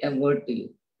say a word to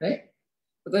you, right?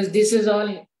 Because this is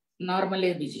all normal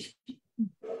ABG.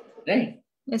 Right?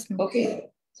 Yes, ma'am. Okay.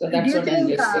 So that's what I'm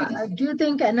just saying. Do you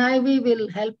think NIV will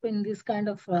help in this kind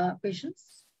of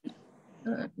patients?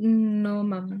 No,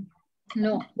 ma'am.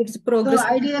 No. It's progress. So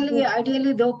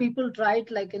ideally, though people try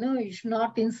it, like, you should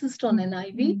not insist on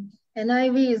NIV.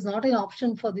 NIV is not an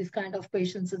option for this kind of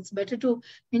patients. It's better to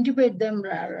intubate them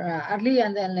early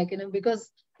and then, like,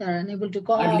 because they're unable to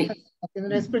cough,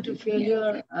 respiratory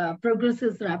failure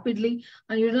progresses rapidly,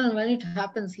 and you don't know when it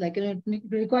happens, like, it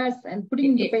requires and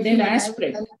putting the patient.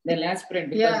 They'll aspirate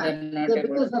because they're not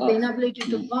because of the inability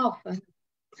to cough.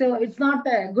 So it's not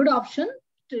a good option.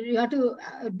 You have to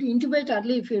intubate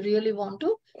early if you really want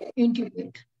to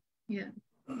intubate. Yeah.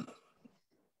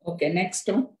 Okay, next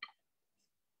one.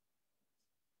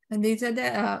 And these are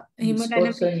the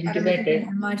hemodynamic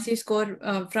MRC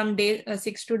score from day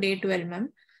 6 to day 12,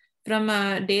 ma'am. From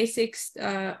day 6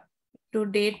 to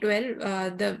day 12,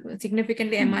 the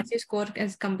significantly MRC score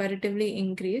has comparatively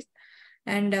increased.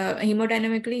 And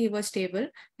hemodynamically, he was stable.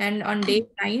 And on day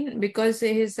 9, because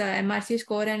his MRC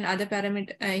score and other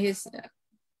parameters,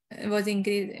 was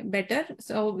increased better,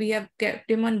 so we have kept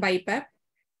him on BiPAP.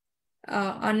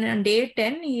 On day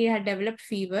 10, he had developed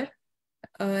fever.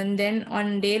 And then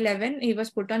on day 11, he was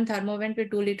put on thermovent with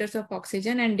 2 liters of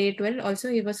oxygen. And day 12, also,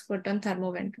 he was put on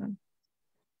thermovent.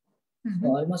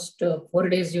 Almost 4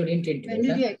 days you didn't intubate. When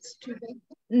did you extubate?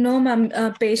 No, ma'am.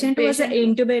 Patient was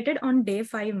intubated on day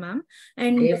 5, ma'am.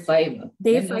 And day 5.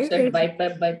 Day when 5. You said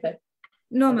BiPAP.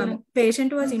 No, ma'am.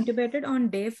 Patient was intubated on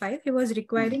day 5. He was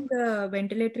requiring the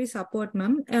ventilatory support,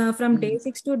 ma'am. From day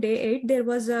 6 to day 8, there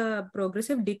was a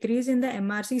progressive decrease in the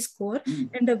MRC score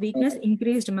and the weakness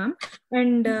increased, ma'am.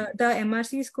 And the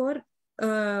MRC score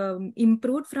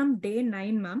improved from day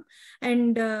 9, ma'am.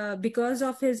 And because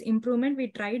of his improvement, we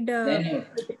tried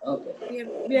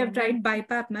we have tried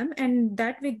BiPAP, ma'am, and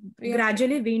that we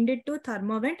gradually weaned it to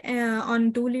thermovent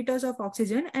on 2 liters of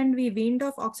oxygen, and we weaned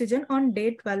off oxygen on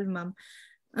day 12, ma'am.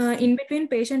 In between,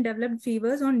 patient developed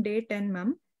fevers on day 10,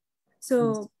 ma'am.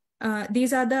 So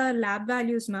these are the lab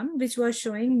values, ma'am, which was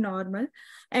showing normal.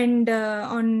 And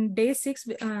on day 6,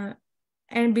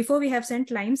 and before we have sent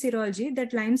Lyme serology,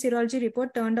 that Lyme serology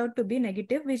report turned out to be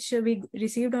negative, which we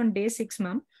received on day 6,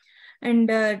 ma'am. And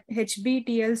HB,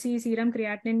 TLC, serum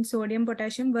creatinine, sodium,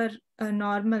 potassium were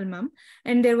normal, ma'am.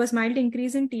 And there was mild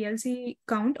increase in TLC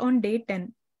count on day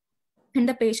 10. And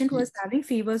the patient was having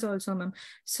fevers also, ma'am.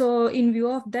 So in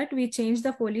view of that, we changed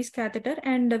the Foley's catheter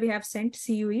and we have sent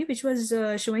CUE, which was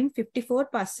showing 54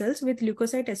 pus cells with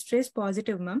leukocyte esterase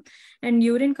positive, ma'am. And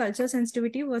urine culture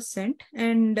sensitivity was sent.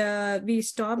 And we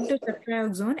stopped the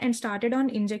ceftriaxone and started on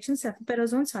injection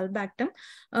cephalosporin sulbactam,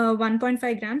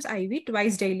 1.5 grams IV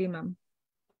twice daily, ma'am.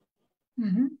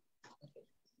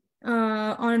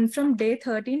 From day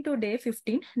 13 to day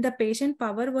 15, the patient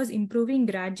power was improving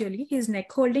gradually. His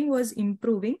neck holding was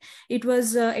improving. It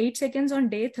was 8 seconds on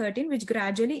day 13, which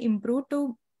gradually improved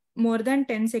to more than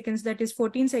 10 seconds. That is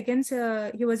 14 seconds.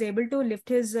 He was able to lift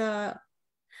his head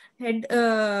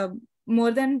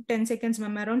more than 10 seconds,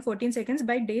 ma'am, around 14 seconds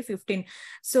by day 15.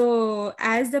 So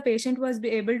as the patient was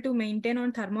able to maintain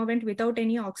on thermovent without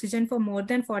any oxygen for more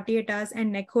than 48 hours,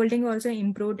 and neck holding also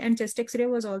improved, and chest x-ray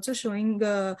was also showing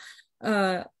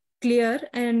clear,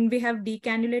 and we have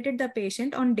decannulated the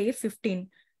patient on day 15.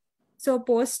 So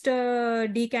post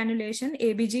decannulation,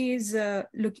 ABG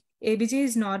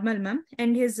is normal, ma'am,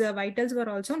 and his vitals were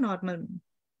also normal.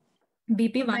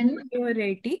 BP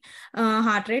 180,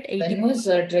 heart rate 80. When was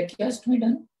tracheostomy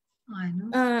done? I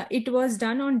know. It was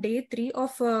done on day 3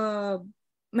 of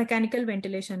mechanical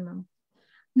ventilation, ma'am.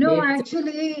 No,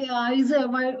 actually, do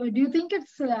you think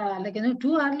it's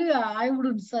too early? I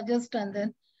would suggest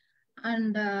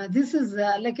this is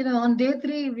on day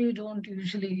 3 we don't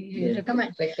usually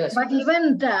recommend. But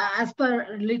even as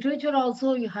per literature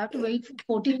also, you have to wait for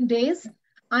 14 days.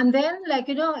 And then,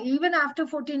 even after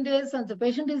 14 days, and the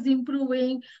patient is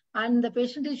improving, and the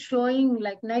patient is showing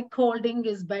neck holding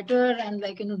is better, and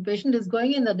the patient is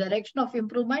going in the direction of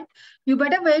improvement, you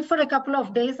better wait for a couple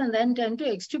of days and then tend to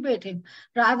extubate him,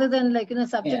 rather than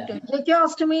subject to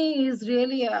tracheostomy is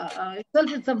really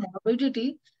itself it's a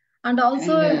morbidity. And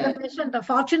also, the patient,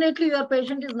 fortunately, your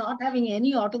patient is not having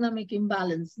any autonomic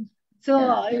imbalance.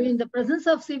 So, in the presence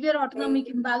of severe autonomic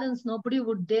imbalance, nobody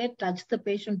would dare touch the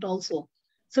patient also.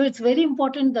 So it's very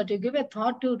important that you give a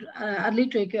thought to early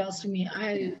tracheostomy.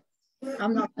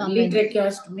 I'm not convinced. Early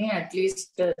tracheostomy, at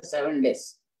least 7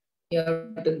 days. You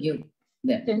have to give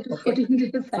them. 10 to 14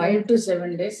 days. 5 to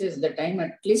 7 days is the time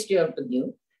at least you have to give.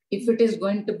 If it is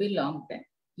going to be long time.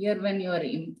 Here, when you are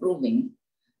improving,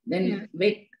 then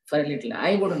wait for a little.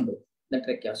 I wouldn't do the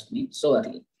tracheostomy so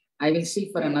early. I will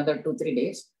see for another 2-3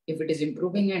 days. If it is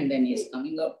improving and then he is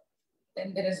coming out, then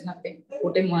there is nothing.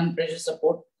 Put him on pressure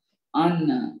support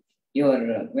on your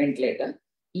ventilator,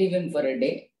 leave him for a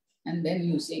day, and then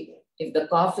you see if the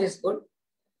cough is good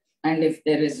and if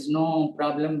there is no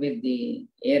problem with the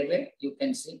airway, you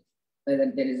can see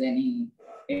whether there is any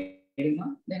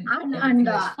edema, then everything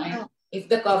is fine. If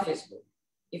the cough is good.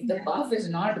 If the cough is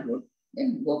not good,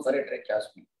 then go for a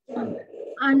tracheostomy.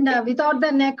 And without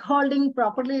the neck holding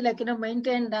properly,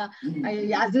 maintained,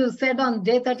 as you said, on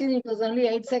day 13, it was only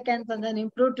 8 seconds, and then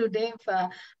improved to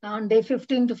on day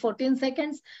 15 to 14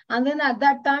 seconds. And then at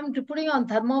that time, to putting on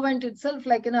thermovent itself,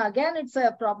 again, it's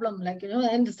a problem,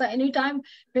 and so anytime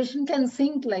patient can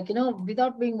sink,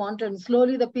 without being monitored,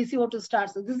 slowly the PCO2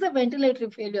 starts. So this is a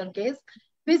ventilatory failure case.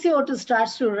 PCO2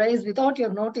 starts to rise without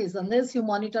your notice unless you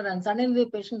monitor, and suddenly the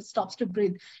patient stops to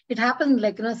breathe. It happens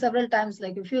several times,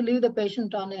 if you leave the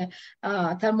patient on a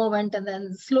thermovent and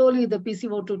then slowly the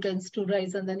PCO2 tends to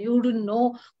rise and then you wouldn't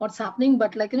know what's happening,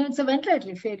 but it's a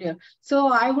ventilatory failure.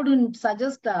 So I wouldn't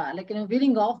suggest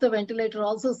weaning off the ventilator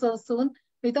also so soon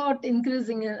without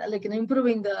increasing,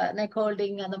 improving the neck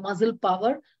holding and the muscle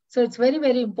power. So it's very,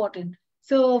 very important.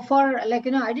 So for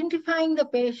identifying the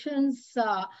patients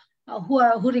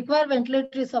who require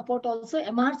ventilatory support also,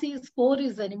 MRC score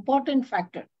is an important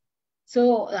factor.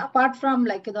 So apart from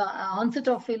the onset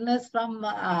of illness from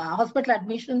hospital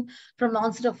admission, from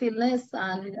onset of illness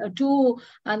and then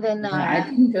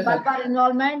bulbar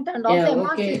involvement and also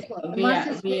MRC score.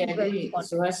 MRC score we agree,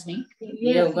 Suhasini. Yes.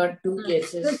 We have got 2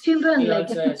 cases. The children so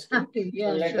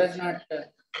let us not.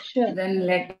 Then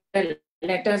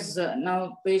let us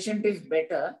now. Patient is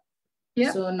better.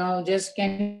 Yeah. So now just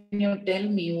can you tell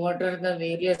me what are the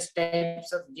various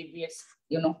types of GBS,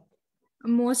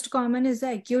 Most common is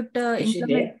the acute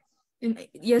inflammatory.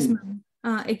 Yes, ma'am.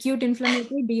 Acute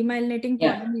inflammatory demyelinating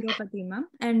polyneuropathy, ma'am,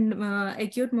 and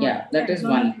acute motor. Yeah, that is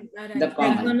one. The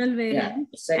common. Axonal variant.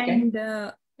 Yeah. Second.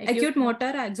 And acute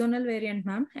motor axonal variant,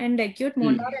 ma'am, and acute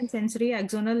motor and sensory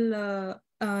axonal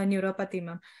neuropathy,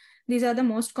 ma'am. These are the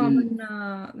most common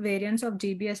variants of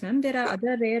GBS, ma'am. There are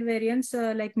other rare variants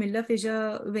like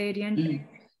Miller-Fisher variant,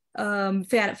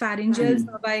 pharyngeal,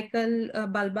 cervical,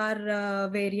 bulbar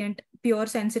variant, pure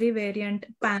sensory variant,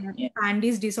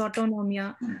 Pandy's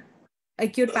dysautonomia,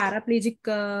 acute paraplegic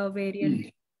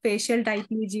variant, facial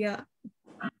diplegia.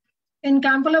 In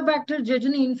Campylobacter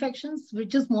jejuni infections,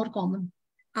 which is more common?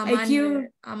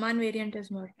 Aman variant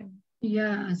is more common.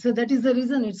 Yeah, so that is the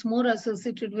reason it's more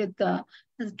associated with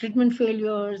treatment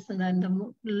failures and then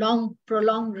the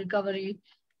prolonged recovery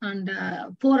and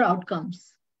poor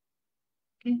outcomes.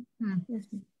 Okay. Yes.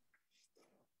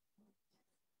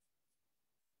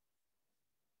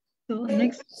 So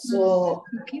next. So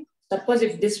suppose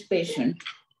if this patient,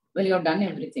 well, you have done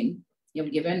everything, you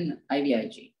have given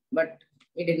IVIG, but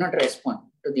he did not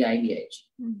respond to the IVIG.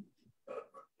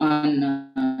 And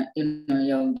you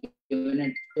have given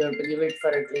it, you have to give it for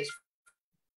at least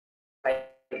 5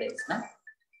 days. No?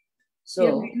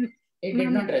 So it did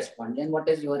not respond. Then what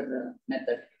is your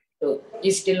method? So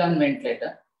he's still on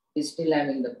ventilator. He's still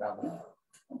having the problem.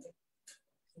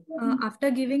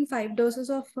 After giving 5 doses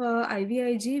of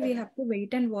IVIG, we have to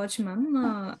wait and watch,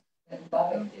 ma'am.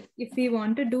 If we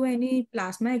want to do any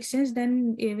plasma exchange,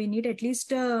 then we need at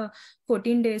least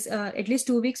 14 days, at least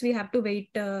 2 weeks. We have to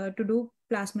wait to do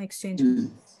plasma exchange.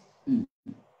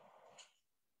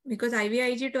 Because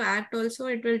IVIG to act also,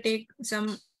 it will take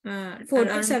some 4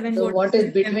 to 7. So what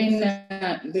is between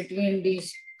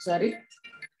these? Sorry.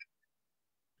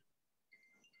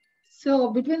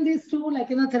 So between these two,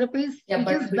 therapies, yeah,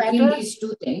 but between these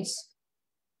two things,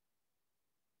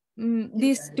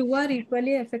 these two are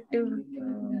equally effective.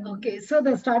 Okay, so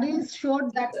the studies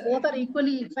showed that both are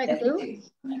equally effective,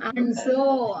 and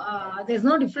so there's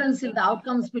no difference in the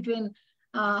outcomes between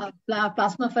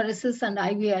plasmapheresis and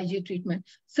IVIG treatment.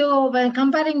 So when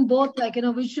comparing both,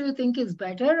 which do you think is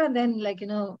better, and then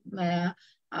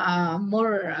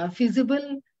more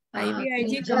feasible,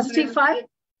 IVIG justified?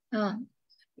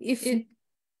 If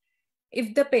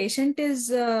the patient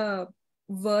is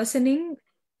worsening,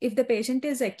 if the patient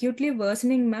is acutely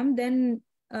worsening, ma'am, then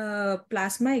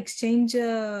plasma exchange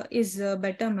is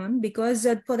better, ma'am, because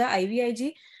for the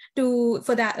IVIG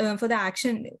for the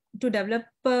action to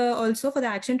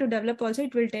develop also,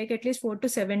 it will take at least 4 to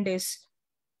 7 days.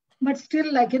 But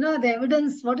still, the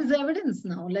evidence, what is the evidence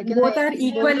now? Both are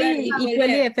equally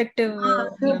effective.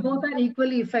 So both are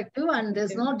equally effective, and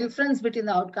there's no difference between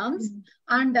the outcomes.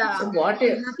 And so what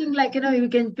if nothing you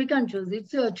can pick and choose.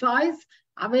 It's your choice,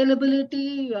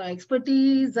 availability, your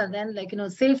expertise, and then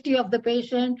safety of the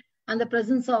patient and the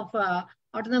presence of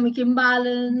autonomic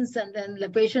imbalance, and then the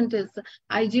patient is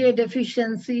IgA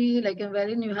deficiency, like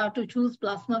wherein you have to choose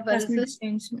plasmapheresis.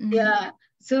 Yeah.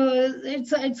 So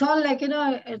it's all like,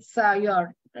 it's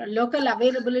your local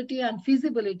availability and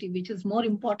feasibility, which is more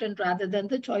important rather than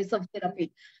the choice of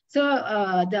therapy. So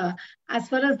as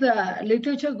far as the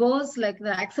literature goes, like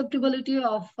the acceptability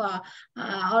of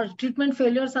or treatment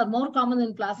failures are more common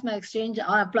in plasma exchange.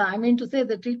 I mean to say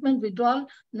the treatment withdrawal,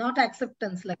 not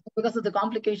acceptance, like because of the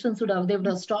complications they would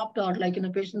have stopped, or like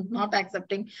patients not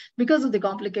accepting because of the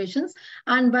complications.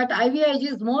 But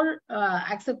IVIG is more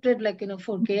accepted, like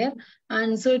for care,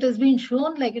 and so it has been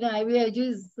shown like IVIG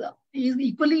is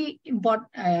equally important,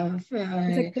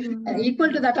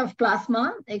 equal to that of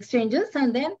plasma exchanges,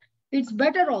 and then it's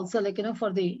better also, like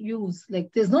for the use.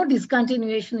 Like there's no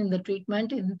discontinuation in the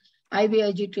treatment in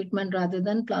IVIG treatment rather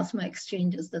than plasma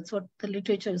exchanges. That's what the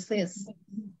literature says.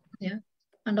 Yeah,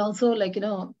 and also like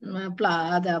the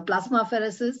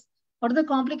plasmapheresis. What are the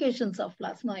complications of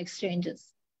plasma exchanges?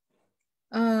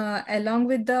 Along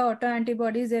with the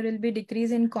autoantibodies, there will be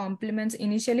decrease in complements.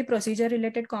 Initially,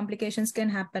 procedure-related complications can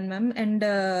happen, ma'am, and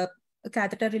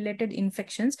catheter-related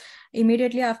infections.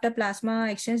 Immediately after plasma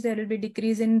exchange, there will be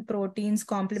decrease in proteins,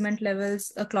 complement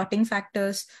levels, clotting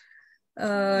factors,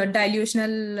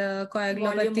 dilutional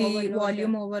coagulopathy,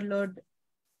 volume overload.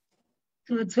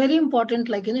 So it's very important,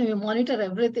 like, we monitor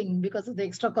everything because of the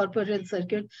extracorporeal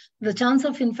circuit, the chance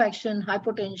of infection,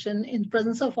 hypotension, in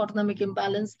presence of autonomic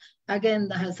imbalance. Again,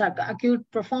 the acute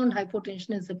profound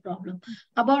hypotension is a problem.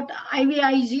 About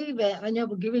IVIG, when you're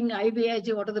giving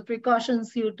IVIG, what are the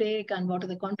precautions you take and what are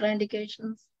the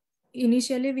contraindications?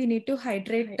 Initially, we need to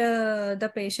hydrate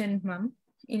the patient, ma'am.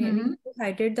 We need to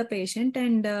hydrate the patient,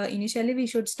 and initially we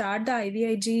should start the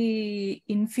IVIG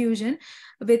infusion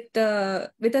with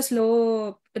a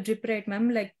slow drip rate, ma'am,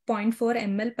 like 0.4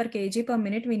 ml per kg per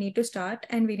minute. We need to start,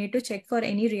 and we need to check for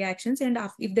any reactions. And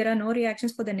if there are no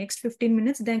reactions for the next 15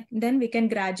 minutes, then we can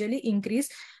gradually increase,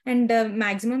 and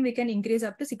maximum we can increase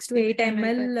up to 6 to 8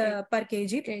 ml per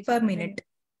kg per minute.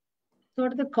 So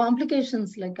what are the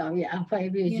complications like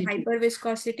IVIG?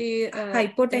 Hyperviscosity,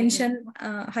 hypotension,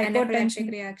 anaphylactic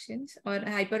reactions, or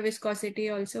hyperviscosity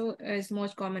also is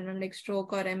most common, like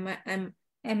stroke or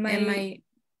MI.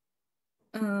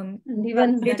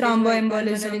 Even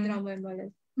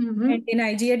thromboembolism. And in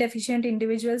IgA deficient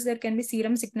individuals, there can be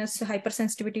serum sickness,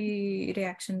 hypersensitivity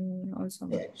reaction also.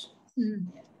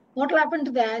 What will happen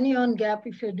to the anion gap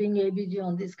if you're doing ABG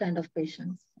on these kind of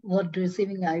patients who are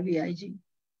receiving IVIG?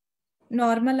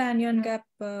 Normal anion gap.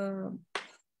 No,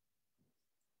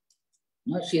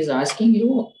 she's asking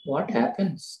you what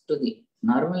happens to the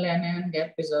normal anion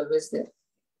gap is always there.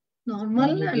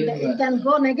 Normal, and it can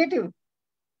go negative.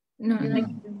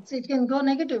 So it can go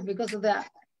negative because of the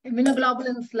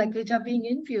immunoglobulins, like which are being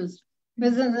infused.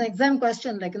 This is an exam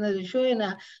question, like they show in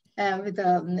with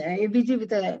a ABG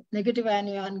with a negative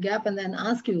anion gap, and then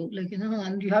ask you, like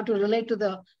and you have to relate to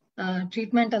the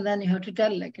treatment, and then you have to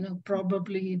tell, like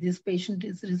probably this patient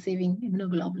is receiving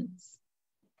immunoglobulins.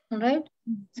 All right.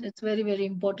 So it's very, very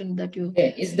important that you.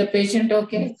 Okay. Is the patient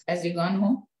okay? Has he gone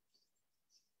home?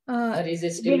 Or is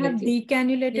it still? We have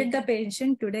decannulated the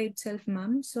patient today itself,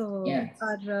 ma'am. So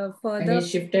our further. And he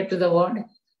shifted to the ward?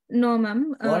 No,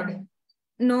 ma'am. Ward?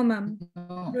 No, ma'am.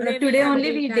 No. Today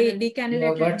only we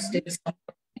decannulated. But still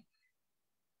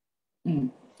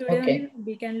Today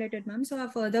only decannulated, ma'am. So our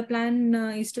further plan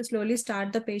is to slowly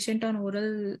start the patient on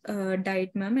oral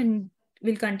diet, ma'am, and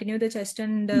we'll continue the chest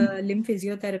and limb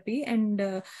physiotherapy and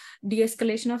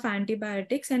de-escalation of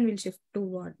antibiotics, and we'll shift to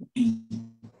ward.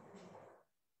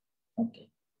 Okay.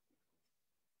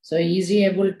 So is he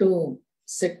able to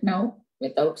sit now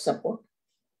without support?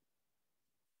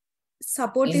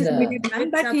 Support is needed,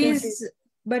 ma'am,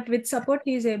 but with support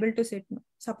he is able to sit.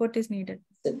 Support is needed.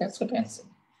 So that's what I'm saying.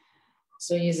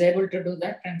 So he is able to do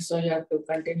that, and so you have to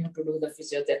continue to do the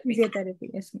physiotherapy. Physiotherapy,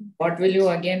 yes, ma'am. What will you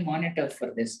again monitor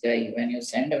for this guy when you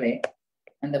send away?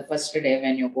 And the first day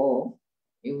when you go,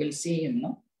 you will see him,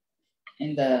 no?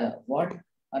 In the ward,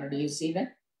 or do you see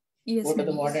that? Yes, go to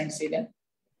the ward and see them?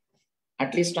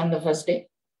 At least on the first day?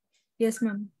 Yes,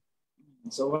 ma'am.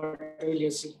 So what will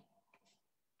you see?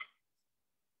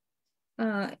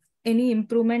 Any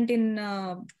improvement in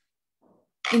the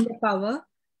power?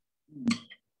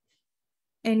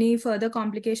 Any further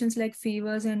complications like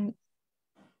fevers and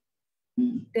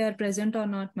they are present or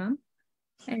not, ma'am?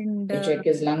 And you check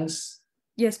his lungs?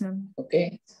 Yes, ma'am.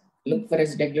 Okay. Look for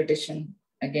his deglutition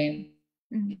again.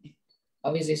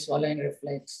 How is he swallowing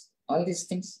reflex? All these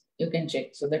things you can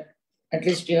check so that at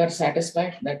least you are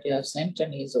satisfied that you have sent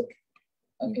and he is okay.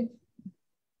 Okay.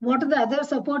 What are the other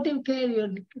supportive care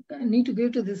you need to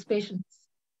give to these patients?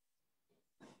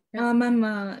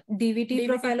 Ma'am, DVT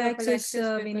prophylaxis,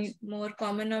 we need more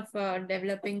common of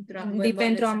developing deep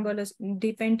vein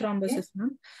thrombosis,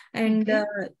 ma'am.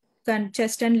 And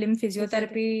chest and limb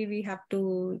physiotherapy we have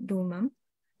to do, ma'am.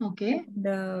 Okay.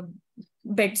 The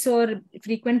bed sore,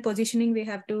 frequent positioning we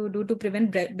have to do to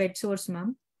prevent bed sores,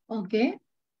 ma'am. Okay.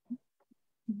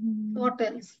 What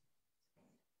else?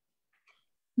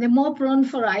 They're more prone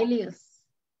for ileus.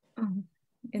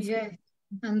 Yes. Yes.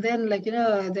 And then, like,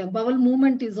 the bowel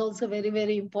movement is also very,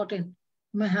 very important.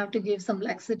 You may have to give some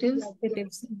laxatives.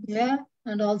 Yeah.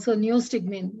 And also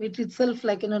neostigmine, which itself,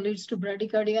 like, leads to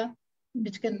bradycardia,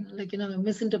 which can, like,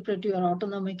 misinterpret your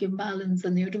autonomic imbalance,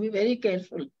 and you have to be very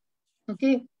careful.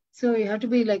 Okay. So you have to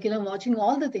be, like, watching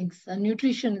all the things. And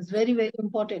nutrition is very, very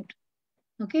important.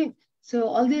 Okay. So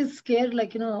all this care,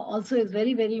 like, also is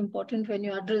very, very important when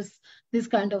you address this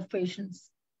kind of patients.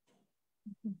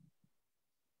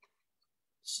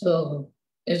 So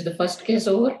is the first case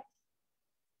over?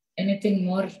 Anything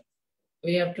more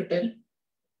we have to tell?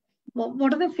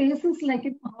 What are the phases, like,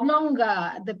 how long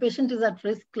the patient is at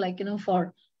risk, like,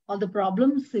 for all the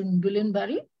problems in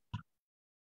Guillain-Barré?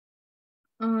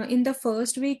 In the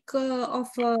first week of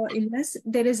illness,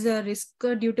 there is a risk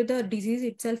due to the disease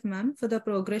itself, ma'am, for the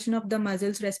progression of the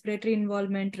muscles, respiratory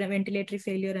involvement, ventilatory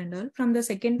failure and all. From the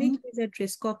second week, is at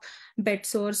risk of bed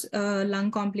sores, lung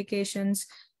complications,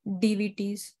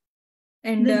 DVTs,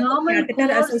 and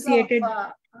catheter-associated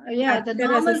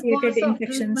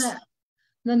infections.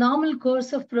 The normal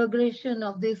course of progression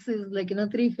of this is, like,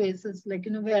 3 phases, like,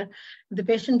 where the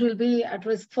patient will be at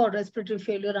risk for respiratory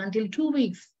failure until 2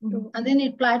 weeks. And then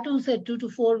it plateaus at 2 to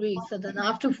 4 weeks. And then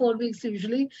after 4 weeks,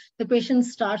 usually the patient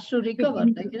starts to recover.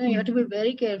 Like, you have to be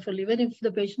very careful. Even if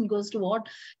the patient goes to ward,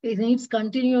 it needs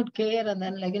continued care and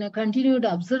then, like, continued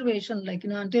observation, like,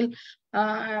 until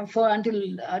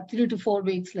 3 to 4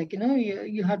 weeks, like,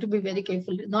 you have to be very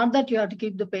careful. Not that you have to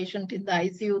keep the patient in the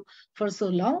ICU for so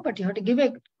long, but you have to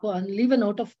leave a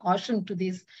note of caution to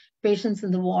these patients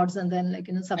in the wards, and then, like,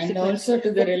 subsequently. And also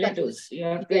to the relatives. You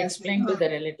have to explain to the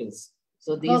relatives.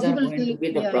 So these are going to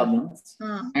be the problems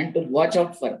and to watch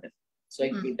out for them. So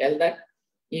if you tell that,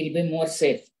 he'll be more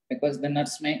safe because the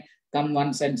nurse may come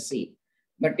once and see.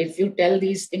 But if you tell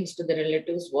these things to the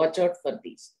relatives, watch out for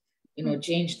these,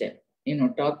 change them,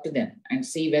 talk to them and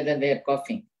see whether they're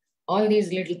coughing. All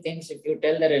these little things, if you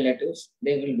tell the relatives,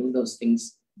 they will do those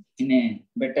things in a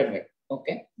better way.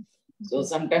 Okay. So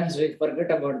sometimes we forget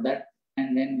about that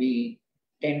and then we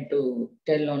tend to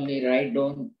tell only write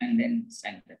down and then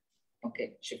send them.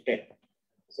 Okay, shifted.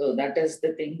 So that is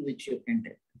the thing which you can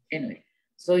tell. Anyway,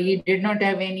 so he did not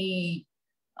have any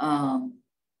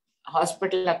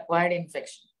hospital acquired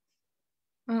infection.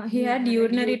 He had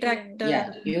urinary tract.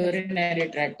 Urinary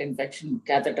tract infection,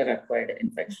 catheter acquired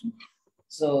infection.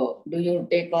 So do you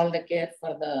take all the care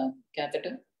for the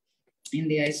catheter in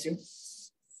the ICU?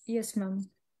 Yes, ma'am.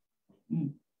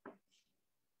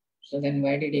 So then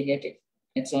why did he get it?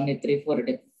 It's only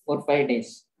 4-5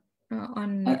 days.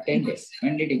 Or 10 days.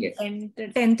 When did he get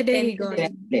it? 10th day he got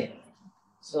it. 10th day.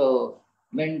 So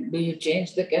when do you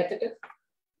change the catheter?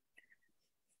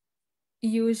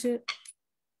 Usually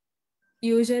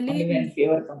only when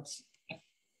fever comes.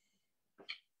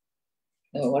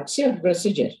 What's your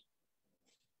procedure?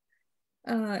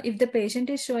 If the patient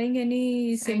is showing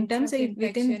any symptoms,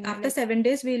 after 7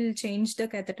 days, we'll change the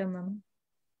catheter, ma'am.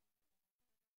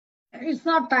 It's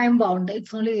not time bound.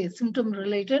 It's only symptom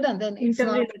related, and then it's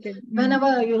not.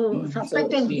 Whenever you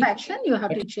suspect infection, you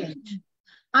have to change.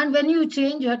 And when you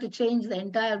change, you have to change the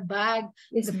entire bag,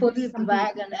 the Foley's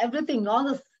bag, and everything. All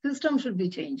the system should be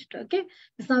changed. Okay,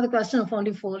 it's not a question of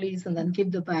only Foley's and then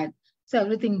keep the bag. So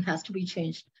everything has to be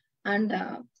changed. And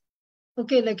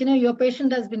okay, like, your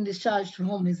patient has been discharged from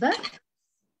home. Is that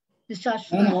discharged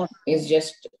from ward?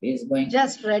 He's going.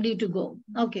 Just ready to go.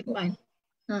 Okay, fine.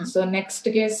 So next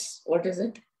case, what is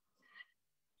it?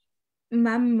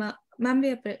 Ma'am, we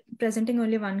are presenting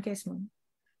only one case, ma'am.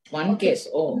 One case.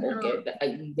 Oh,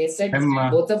 okay. They said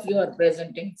both of you are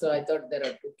presenting, so I thought there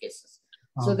are 2 cases.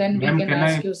 So then we can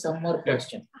ask you some more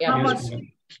questions. Yeah. Yes,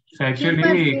 so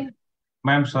actually,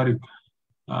 ma'am, sorry.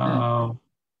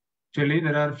 Actually,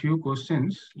 there are a few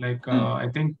questions. Like I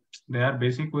think they are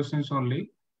basic questions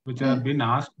only, which have been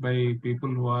asked by people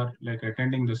who are like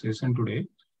attending the session today.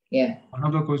 Yeah. One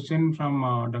of the question from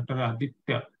Dr.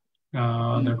 Aditya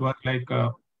that was like,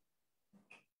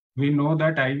 we know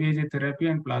that IVIG therapy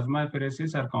and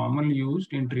plasmapheresis are commonly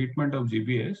used in treatment of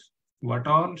GBS. What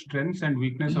are strengths and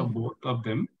weakness of both of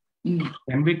them?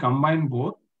 Can we combine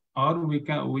both, or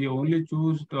we only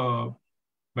choose the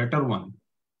better one?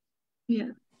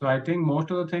 Yeah. So I think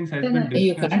most of the things has Can been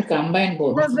discussed. You can't combine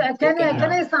both. Can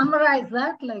I summarize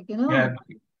that? Like, you know, Yeah.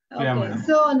 Yeah, okay. madam.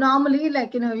 So normally,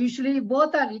 like, you know, usually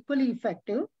both are equally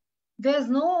effective. There's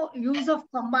no use of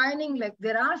combining, like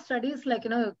there are studies like, you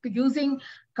know, using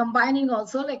combining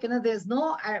also, like, you know, there's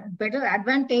no better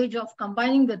advantage of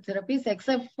combining the therapies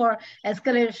except for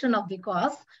escalation of the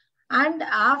cost. And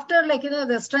after, like, you know,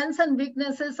 the strengths and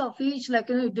weaknesses of each, like,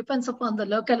 you know, it depends upon the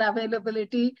local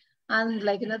availability and,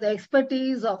 like, you know, the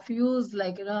expertise of use,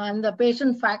 like, you know, and the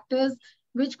patient factors,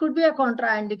 which could be a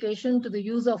contraindication to the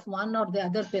use of one or the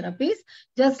other therapies.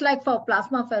 Just like for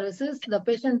plasmapheresis, the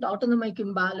patient autonomic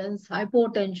imbalance,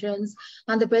 hypotensions,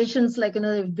 and the patients, like, you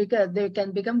know, they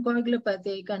can become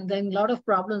coagulopathic, and then a lot of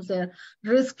problems there,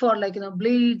 risk for, like, you know,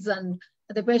 bleeds, and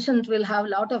the patient will have a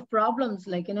lot of problems,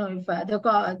 like, you know, if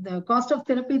the cost of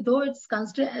therapy, though it's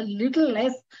considered a little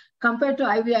less compared to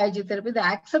IVIG therapy, the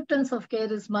acceptance of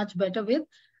care is much better with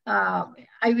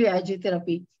IVIG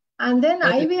therapy. And then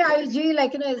IVIG,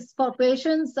 like, you know, is for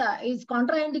patients, is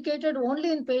contraindicated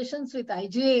only in patients with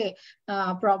IgA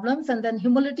problems, and then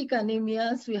hemolytic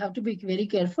anemias, we have to be very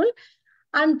careful.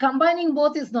 And combining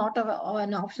both is not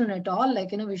an option at all.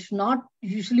 Like, you know, we should not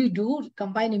usually do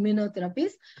combine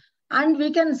immunotherapies. And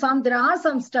there are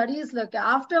some studies, like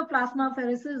after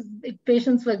plasmapheresis,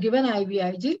 patients were given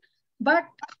IVIG, but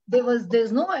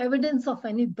there's no evidence of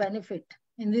any benefit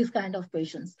in these kind of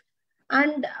patients.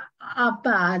 And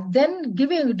then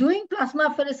doing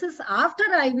plasmapheresis after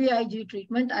IVIG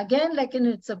treatment, again, like, you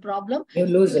know, it's a problem. You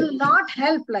lose it. Will not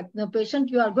help, like the patient,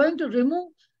 you are going to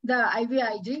remove the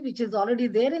IVIG, which is already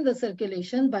there in the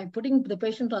circulation, by putting the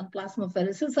patient on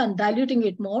plasmapheresis and diluting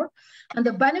it more. And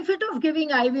the benefit of giving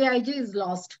IVIG is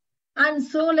lost. And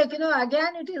so, like, you know,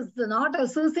 again, it is not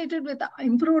associated with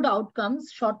improved outcomes,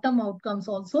 short-term outcomes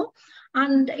also.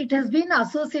 And it has been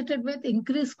associated with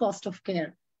increased cost of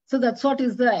care. So that's what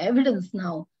is the evidence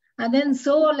now. And then,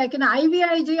 so, like, in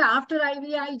IVIG, after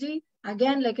IVIG,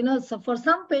 again, like, you know, so for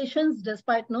some patients,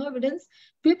 despite no evidence,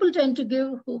 people tend to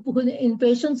give in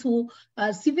patients who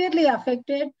are severely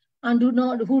affected and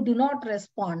who do not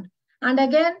respond. And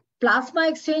again, plasma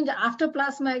exchange, after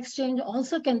plasma exchange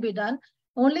also can be done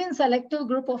only in selective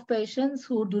group of patients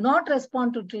who do not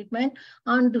respond to treatment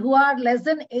and who are less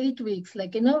than 8 weeks.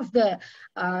 Like, you know, if the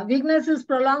weakness is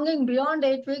prolonging beyond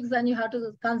 8 weeks, then you have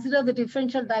to consider the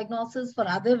differential diagnosis for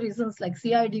other reasons like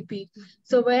CIDP.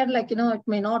 So where, like, you know, it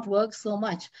may not work so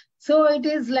much. So it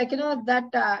is like, you know,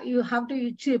 that you have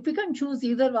to pick and choose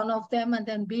either one of them and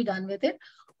then be done with it.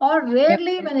 Or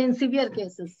rarely when in severe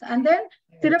cases. And then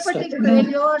therapeutic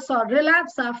failures or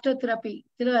relapse after therapy,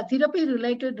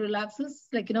 therapy-related relapses,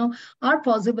 like, you know, are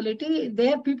possibility.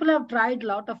 There people have tried a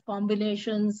lot of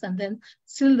combinations, and then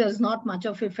still there's not much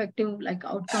of effective, like,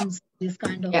 outcomes, this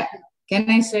kind of. Yeah. Can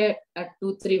I say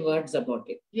 2-3 words about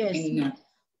it? Yes. In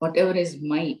whatever is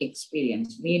my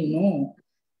experience, we know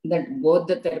that both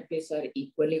the therapies are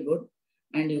equally good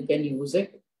and you can use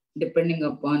it depending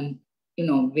upon, you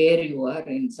know, where you are.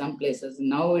 In some places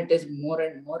now it is more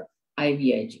and more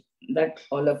IVIG, that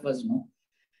all of us know.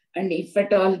 And if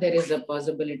at all there is a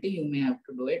possibility, you may have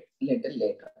to do it little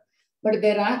later. But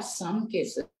there are some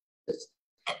cases,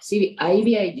 see,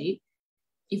 IVIG,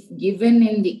 if given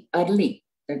in the early,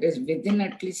 that is within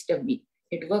at least a week,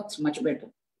 it works much better,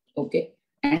 okay?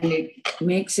 And it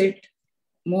makes it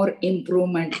more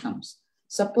improvement comes.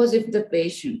 Suppose if the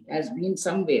patient has been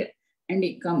somewhere and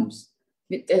he comes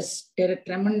with a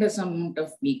tremendous amount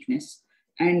of weakness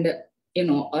and, you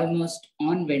know, almost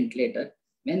on ventilator,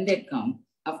 when they come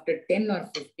after 10 or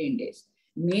 15 days,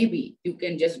 maybe you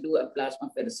can just do a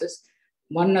plasmapheresis,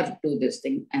 1 or 2 this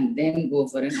thing, and then go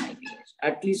for an IVIG.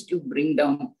 At least you bring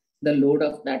down the load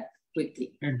of that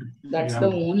quickly. That's the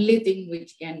only thing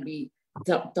which can be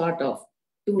thought of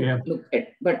to look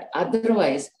at. But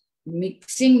otherwise,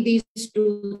 mixing these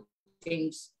two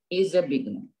things is a big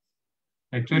no.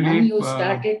 Actually, when you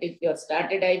started, if you have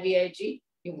started IVIG,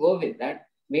 you go with that.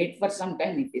 Wait for some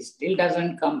time. If it still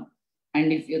doesn't come,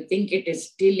 and if you think it is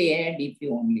still AIDP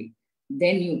only,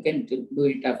 then you can do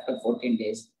it after 14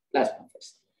 days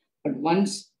plasmapheresis. But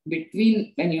once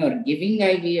between when you are giving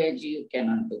IVIG, you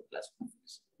cannot do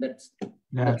plasmapheresis.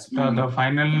 That's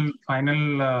the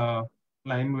final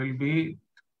line will be,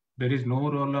 there is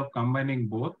no role of combining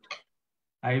both.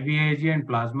 IVIG and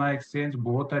plasma exchange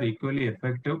both are equally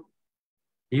effective.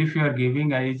 If you are giving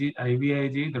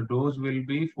IVIG, the dose will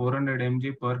be 400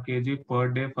 mg per kg per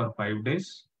day for 5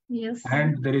 days. Yes.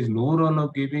 And there is no role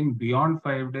of giving beyond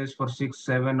 5 days for 6,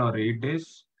 7 or 8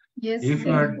 days. Yes. If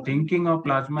you are thinking of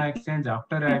plasma exchange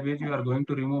after IVIG, you are going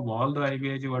to remove all the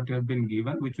IVIG what you have been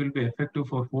given, which will be effective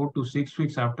for 4 to 6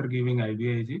 weeks after giving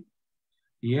IVIG.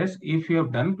 Yes, if you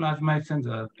have done plasma exchange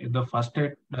in the first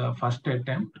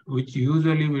attempt, which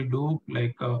usually we do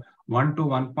like 1 to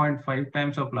 1.5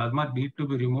 times of plasma need to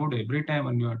be removed every time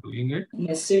when you are doing it.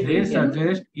 They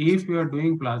suggest if you are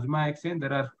doing plasma exchange,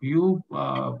 there are few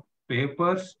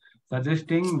papers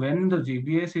suggesting when the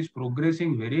GBS is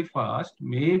progressing very fast,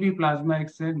 maybe plasma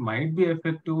exchange might be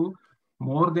effective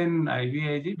more than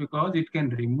IVIG because it can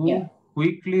remove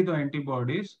quickly the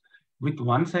antibodies. With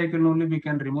one cycle only, we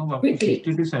can remove up to 60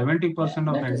 to 70%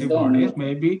 of antibodies.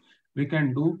 Maybe we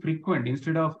can do frequent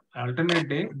instead of alternate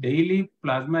day, daily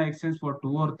plasma exchange for 2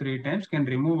 or 3 times can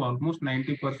remove almost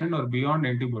 90% or beyond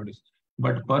antibodies.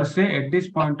 But per se, at this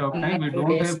point of time, we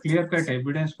don't have clear-cut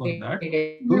evidence for that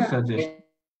to suggest.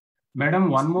 Madam,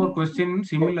 one more question,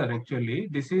 similar actually.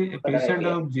 This is a patient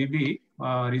of GB,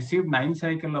 received 9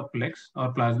 cycle of flex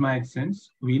or plasma exchange.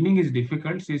 Weaning is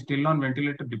difficult. She is still on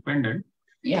ventilator dependent.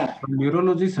 Yeah.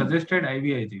 Neurology suggested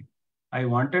IVIG. I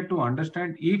wanted to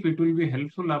understand if it will be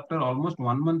helpful after almost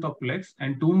 1 month of flex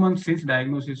and 2 months since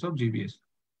diagnosis of GBS.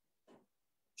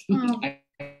 I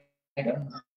don't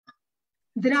know.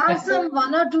 There are some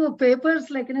 1 or 2 papers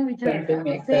like which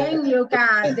are saying you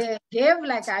can they gave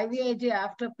like IVIG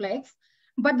after plex,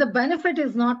 but the benefit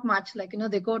is not much like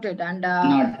they quoted and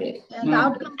the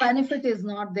outcome benefit is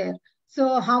not there.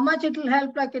 So how much it will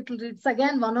help? Like it's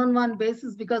again one-on-one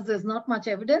basis because there's not much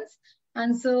evidence,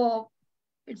 and so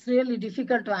it's really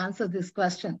difficult to answer this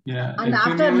question. Yeah, and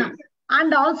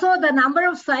and also the number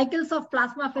of cycles of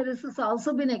plasmapheresis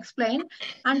also been explained,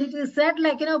 and it is said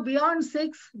like beyond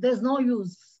 6 there's no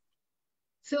use.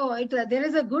 So there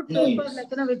is a good paper like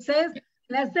which says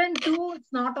less than 2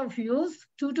 it's not of use,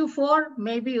 2 to 4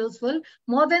 may be useful,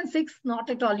 more than 6 not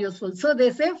at all useful. So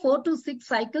they say 4 to 6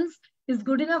 cycles is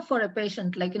good enough for a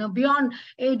patient. Like beyond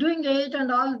doing 8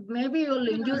 and all, maybe you'll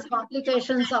induce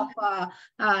complications of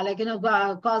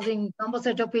causing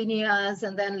thrombocytopenias,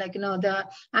 and then the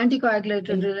anticoagulant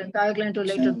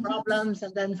related problems,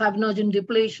 and then fibrinogen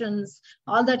depletions.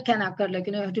 All that can occur. Like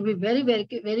you have to be very, very,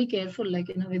 very careful. Like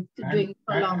with doing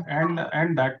prolonged.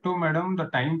 And that too, madam, the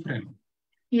time frame.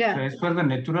 Yeah. So as per the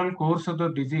natural course of the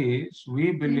disease,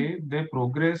 we believe they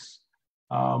progress.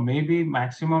 Maybe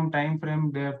maximum time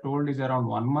frame they have told is around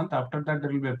 1 month. After that,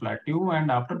 there will be a plateau, and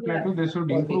after plateau, they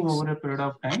should improve over a period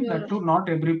of time. That too, not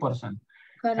every person.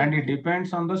 Correct. And it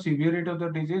depends on the severity of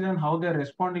the disease and how they are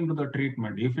responding to the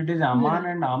treatment. If it is Aman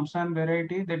and Amsan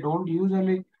variety, they don't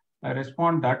usually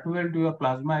respond that well to your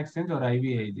plasma exchange or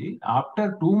IVIG.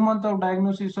 After 2 months of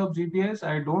diagnosis of GBS,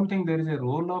 I don't think there is a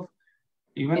role of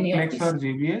even flex or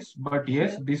GBS. But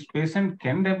yes, this patient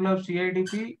can develop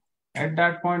CIDP. At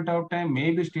that point of time,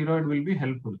 maybe steroid will be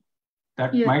helpful.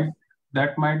 That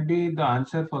might be the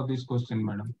answer for this question,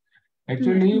 madam.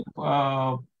 Actually,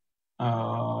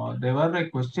 there was a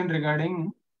question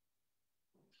regarding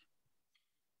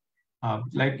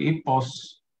like is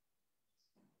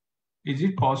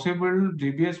it possible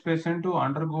GBS patient to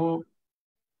undergo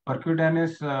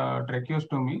percutaneous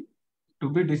tracheostomy to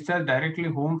be discharged directly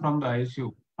home from the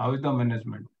ICU? How is the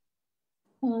management?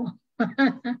 Oh.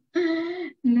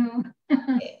 No.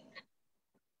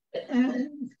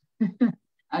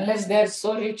 Unless they're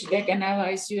so rich, they can have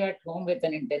ICU at home with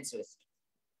an intensivist.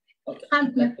 Okay.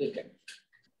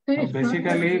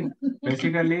 Basically,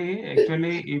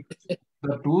 actually, if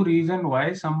the two reasons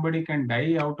why somebody can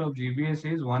die out of GBS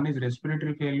is one is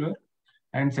respiratory failure,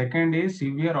 and second is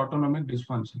severe autonomic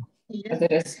dysfunction.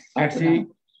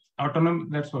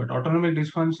 That's what autonomic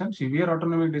dysfunction, severe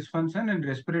autonomic dysfunction, and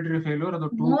respiratory failure are the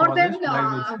two more causes.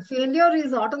 More than failure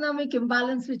is autonomic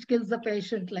imbalance, which kills the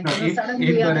patient. Like if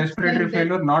the respiratory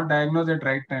failure not diagnosed at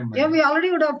right time. Yeah, we already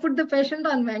would have put the patient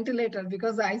on ventilator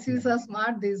because ICUs are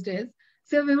smart these days.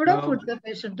 So we would have put the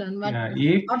patient on.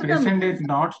 If patient is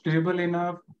not stable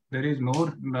enough, there is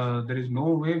no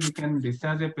way we can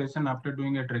discharge a patient after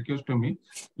doing a tracheostomy.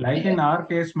 Like in our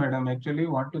case, madam, actually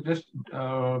want to just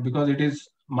because it is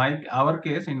our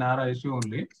case in our ICU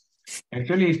only.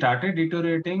 Actually, he started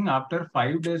deteriorating after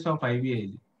 5 days of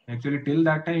IVIG. Actually, till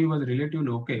that time he was relatively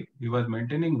okay. He was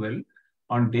maintaining well.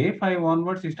 On day 5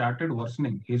 onwards, he started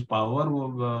worsening. His power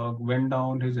went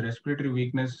down. His respiratory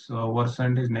weakness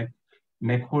worsened. His neck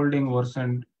holding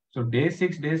worsened. So day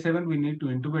 6, day 7, we need to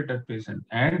intubate that patient,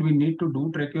 and we need to do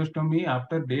tracheostomy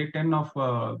after day 10 of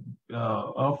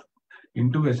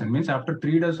intubation. Means after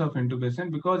 3 days of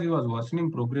intubation, because he was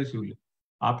worsening progressively.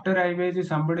 After IVIG,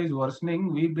 somebody is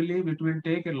worsening, we believe it will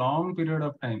take a long period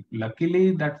of time.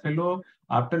 Luckily, that fellow,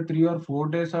 after 3 or 4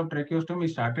 days of tracheostomy,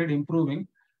 started improving.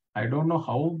 I don't know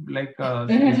how, like,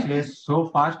 this is so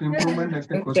fast improvement. Like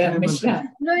the questionable.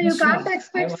 No, you can't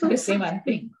expect. I want to say one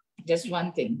thing, just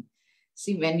one thing.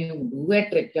 See, when you do a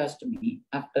tracheostomy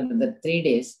after the 3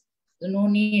 days, there's no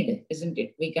need, isn't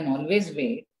it? We can always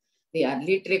wait. The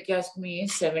early tracheostomy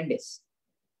is 7 days.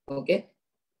 Okay.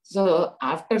 So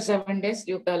after 7 days,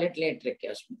 you call it late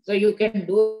tracheostomy. So you can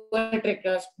do a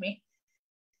tracheostomy.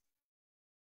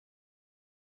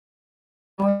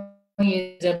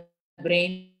 Is a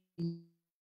brain,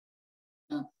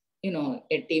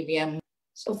 a TVM.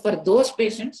 So for those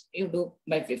patients, you do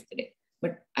by 5th day.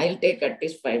 But I'll take at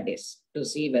least 5 days to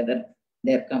see whether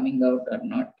they're coming out or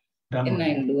not. Then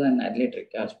I'll do an early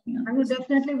tracheostomy. I will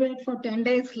definitely wait for 10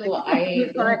 days. Like, so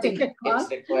I don't think it's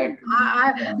required.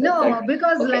 No,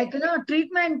 because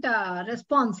treatment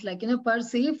response, per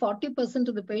se, 40%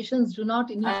 of the patients do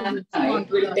not initially respond.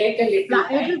 It will take a little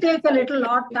time. It will take a little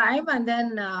odd time. And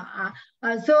then,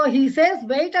 so he says,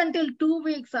 wait until 2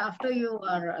 weeks after your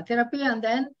therapy and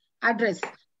then address.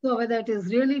 So whether it is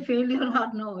really failure or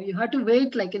no, you have to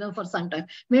wait for some time.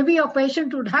 Maybe your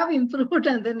patient would have improved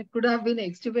and then it could have been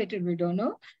extubated. We don't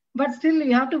know. But still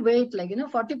you have to wait,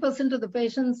 40% of the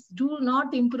patients do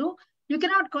not improve. You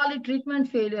cannot call it treatment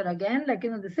failure again. They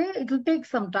say it will take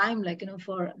some time,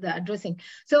 for the addressing.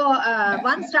 So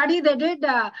one study they did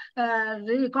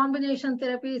combination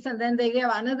therapies and then they gave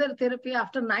another therapy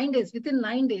after 9 days, within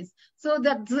 9 days. So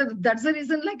that's the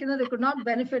reason, they could not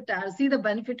benefit, see the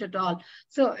benefit at all.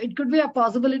 So it could be a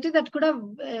possibility that could have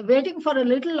waiting for a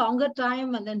little longer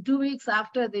time and then 2 weeks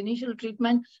after the initial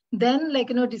treatment, then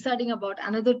deciding about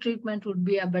another treatment would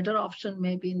be a better option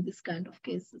maybe in this kind of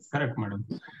cases. Correct, madam.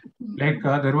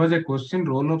 There was a question,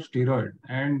 role of steroid,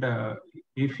 and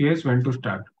if yes, when to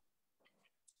start?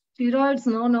 Steroids,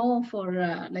 no, for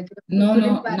no.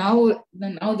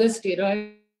 Now the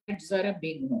steroids are a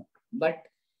big no. But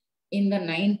in the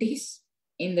 90s,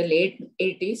 in the late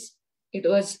 80s, it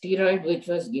was steroid which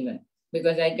was given.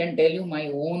 Because I can tell you my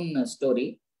own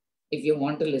story, if you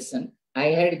want to listen. I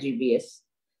had GBS.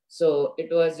 So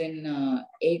it was in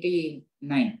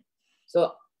 89.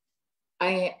 So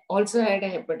I also had a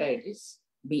hepatitis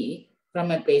B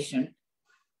from a patient.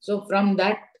 So from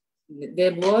that,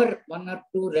 there were 1 or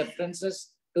 2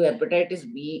 references to hepatitis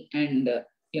B and,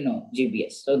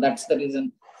 GBS. So that's the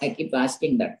reason I keep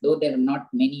asking that, though there are not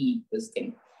many this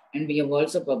thing. And we have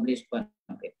also published one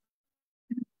of it.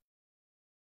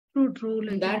 True.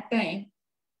 At that time,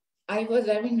 I was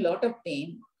having a lot of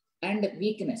pain and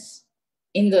weakness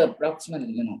in the proximal,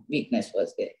 weakness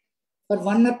was there. For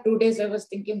 1 or 2 days, I was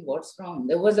thinking, what's wrong?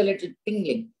 There was a little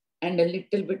tingling and a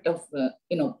little bit of,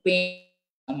 pain,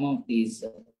 some of these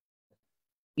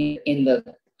in the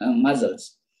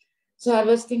muscles. So I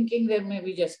was thinking there may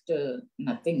be just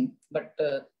nothing, but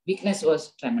weakness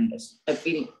was tremendous. I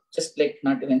feel just like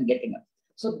not even getting up.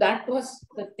 So that was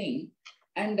the thing.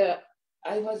 And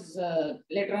I was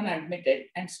later on admitted,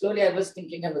 and slowly I was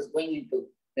thinking I was going into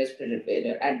respiratory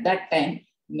failure. At that time,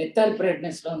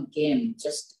 methylprednisolone came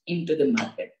just into the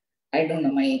market. I don't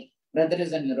know, my brother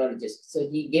is a neurologist, so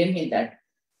he gave me that.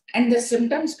 And the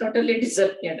symptoms totally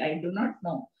disappeared. I do not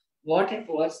know what it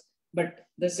was, but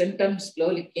the symptoms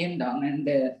slowly came down. And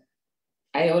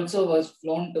I also was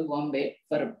flown to Bombay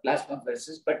for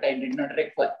plasmapheresis, but I did not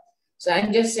require. So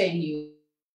I'm just saying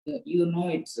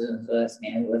it's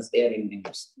Suhasini, I was there in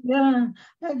news. Yeah,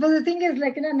 but the thing is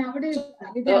nowadays,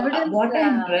 with evidence, what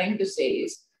I'm trying to say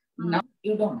is, now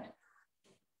you don't.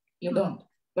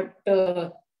 But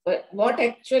what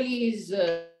actually is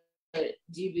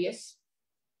GBS?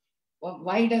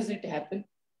 Why does it happen?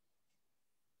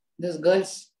 These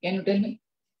girls, can you tell me?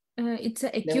 It's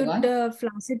an acute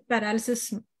flaccid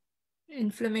paralysis.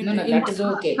 Inflammatory. No, that is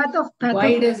okay.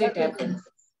 Why does it happen?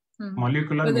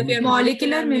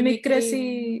 Molecular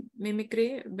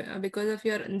mimicry, because of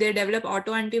they develop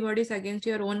autoantibodies against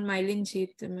your own myelin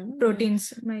sheath,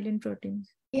 proteins, myelin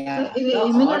proteins. Yeah,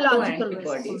 immunological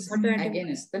antibodies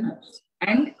against the nerves.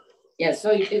 And yeah, so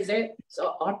it is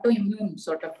autoimmune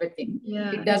sort of a thing.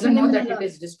 Yeah, it doesn't know that it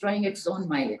is destroying its own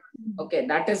myelin. Okay,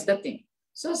 that is the thing.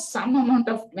 So some amount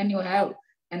of, when you have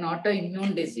an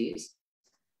autoimmune disease,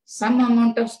 some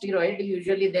amount of steroid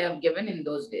usually they have given in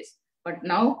those days. But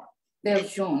now they have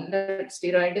shown that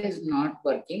steroid is not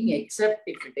working, except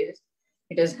if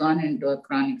it has gone into a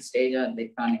chronic stage or the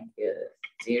chronic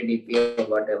AIDP or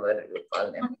whatever you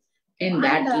call them. In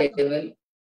that level,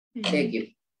 they give.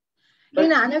 But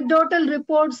in anecdotal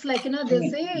reports, they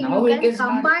say you can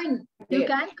combine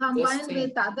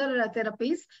with other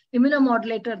therapies,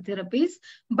 immunomodulator therapies,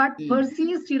 but per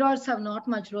se steroids have not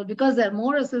much role because they're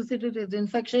more associated with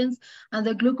infections and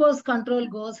the glucose control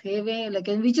goes hayway,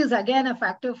 which is again a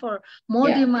factor for more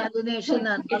demyelination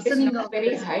and worsening of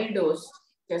very high dose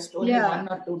just only 1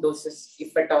 or 2 doses,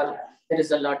 if at all there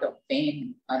is a lot of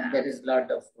pain or there is a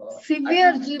lot of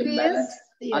severe GBS,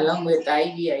 along with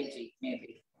IVIG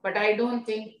maybe. But I don't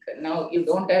think now you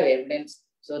don't have evidence,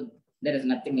 so there is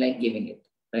nothing like giving it,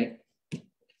 right?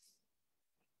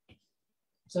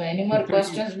 So any more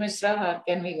questions, Misra, or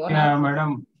can we go now?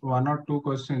 Madam, 1 or 2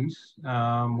 questions.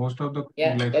 Most of the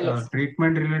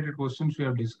treatment related questions we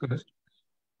have discussed.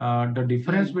 The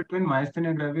difference between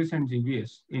myasthenia gravis and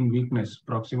GBS in weakness,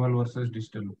 proximal versus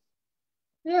distal.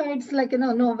 Yeah, it's like,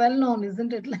 well known,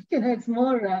 isn't it? Like, it's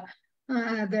more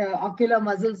the ocular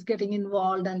muscles getting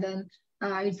involved, and then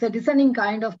it's a descending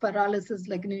kind of paralysis,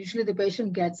 like usually the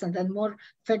patient gets, and then more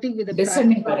fatigue with the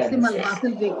proximal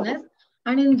muscle weakness.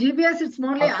 And in GBS, it's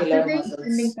more like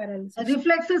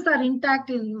reflexes are intact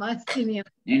in myasthenia.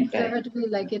 So it have to be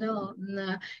like,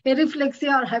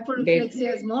 areflexia or hyperreflexia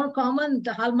is more common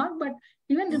to hallmark, but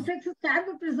even reflexes can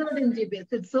be preserved in GBS.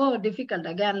 It's so difficult.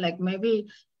 Again, like maybe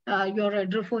your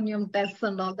hydrophonium tests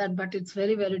and all that, but it's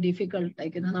very, very difficult.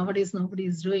 Like, nowadays nobody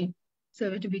is doing. So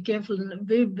we have to be careful.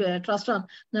 We trust on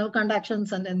nerve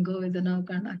conductions and then go with the nerve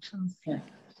conductions. Yeah.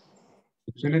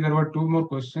 Actually, there were 2 more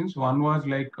questions. One was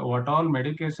like, what all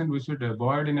medication we should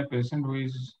avoid in a patient who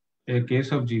is a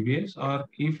case of GBS, or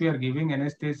if we are giving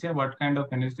anesthesia, what kind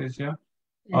of anesthesia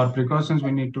or precautions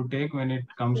we need to take when it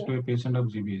comes to a patient of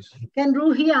GBS. Can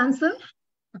Ruhi answer?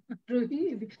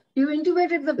 Ruhi, you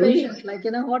intubated the patient, like,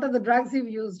 what are the drugs you've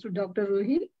used, Dr.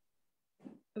 Ruhi?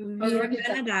 We have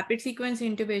done a rapid sequence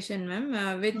intubation,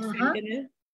 ma'am, with fentanyl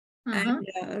and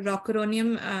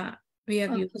rocuronium. We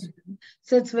have used.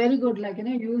 So it's very good, like,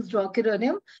 use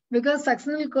rocuronium, because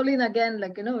succinylcholine, again,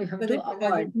 like, we have to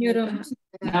avoid.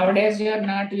 Nowadays, you are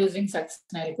not using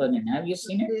succinylcholine. Have you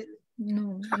seen it?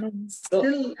 No. So,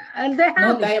 still, they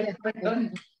have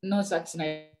no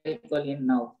succinylcholine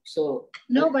now. So,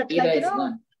 no, but like,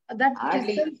 that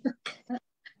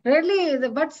rarely,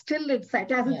 but still it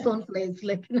has its own place.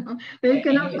 Like, we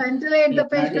cannot ventilate the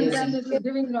patient and if you're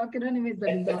giving rocuronium is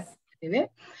the disaster. Anyway.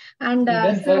 And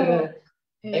even for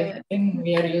everything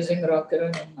we are using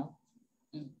rocuronium now.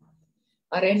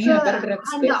 Or any other drugs.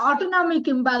 And the autonomic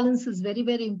imbalance is very,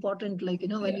 very important. Like,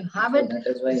 when you have it,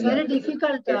 it's very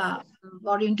difficult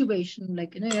for intubation.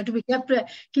 Like, you have to be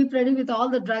keep ready with all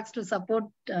the drugs to support,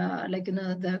 like,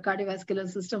 the cardiovascular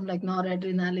system, like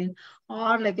noradrenaline,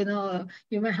 or like,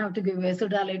 you may have to give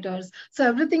vasodilators. So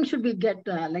everything should be kept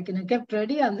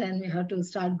ready, and then we have to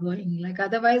start going. Like,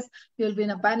 otherwise, you'll be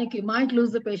in a panic. You might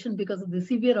lose the patient because of the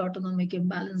severe autonomic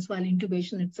imbalance while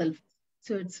intubation itself.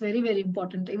 So it's very, very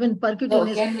important. Even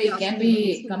percutaneous. So can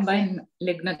we combine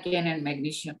lignocaine and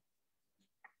magnesium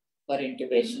for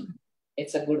intubation?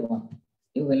 It's a good one.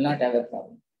 You will not have a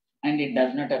problem. And it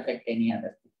does not affect any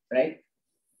other thing, right?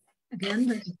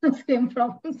 Again, the same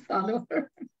problems all over.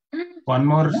 One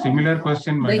more similar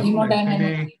question, madam.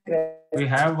 Actually, we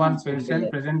have one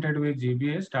patient presented with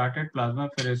GBS, started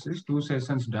plasmapheresis, 2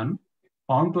 sessions done,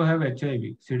 found to have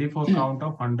HIV, CD4 count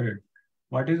of 100.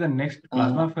 What is the next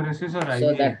plasmapheresis or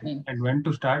IVIG, and when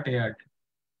to start ART?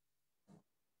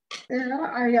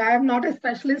 I am not a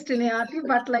specialist in ART,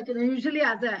 but like usually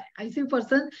as an ICU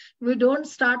person, we don't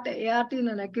start ART in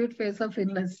an acute phase of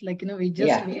illness. Like, we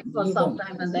just wait for some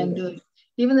time and then do it.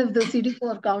 Even if the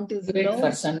CD4 count is low,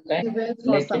 for some time. wait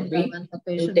for some time and the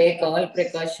patient. You take all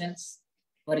precautions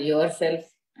for yourself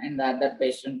and the other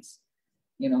patients,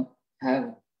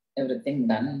 have everything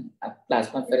done.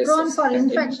 Plasmapheresis. Prone for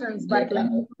infections, but like,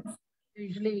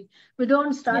 usually we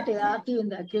don't start ART in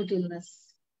the acute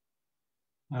illness.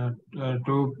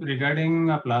 Regarding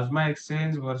plasma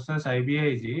exchange versus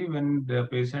IVIG, when the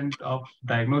patient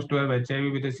diagnosed to have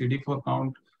HIV with a CD4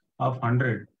 count of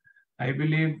 100, I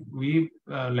believe we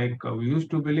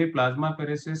used to believe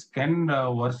plasmapheresis can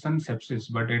worsen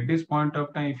sepsis, but at this point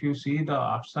of time, if you see the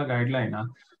AFSA guideline,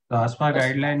 the ASPA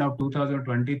guideline of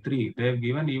 2023, they have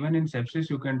given even in sepsis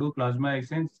you can do plasma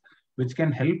exchange, which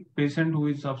can help patient who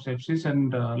is of sepsis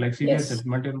and severe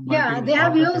sepsis. They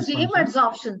have used heme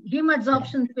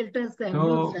adsorption filters.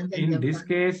 So in this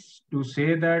case, to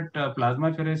say that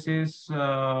plasmapheresis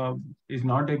is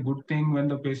not a good thing when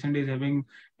the patient is having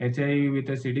HIV with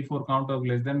a CD4 count of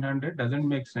less than 100 doesn't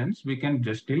make sense. We can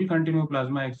just still continue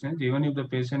plasma exchange even if the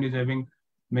patient is having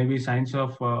maybe signs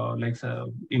of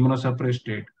immunosuppressed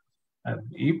state.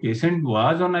 If patient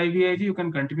was on IVIG, you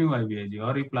can continue IVIG,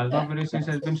 or if plasmapheresis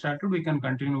has been started, we can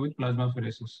continue with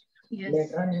plasmapheresis. Yes.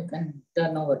 Later on, you can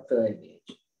turn over to IVIG.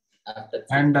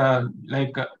 And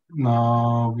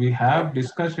we have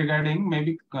discussed regarding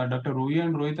maybe Dr. Ruhi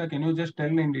and Rohita, can you just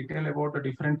tell in detail about the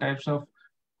different types of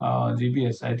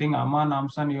GBS? I think AMA,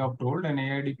 NAMSAN you have told and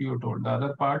AIDP you told. The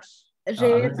other parts?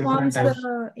 Rare forms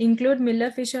include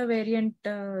Miller-Fisher variant,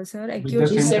 sir.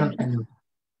 Acute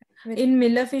in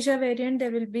Miller-Fisher variant,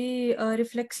 there will be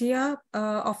reflexia,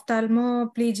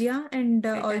 ophthalmoplegia, and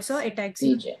also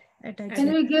ataxia.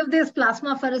 Can we give this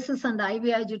plasmapheresis and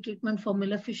IVIG treatment for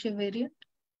Miller-Fisher variant?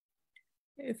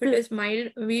 If it is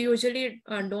mild, we usually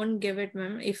don't give it,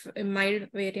 ma'am. If a mild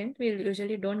variant, we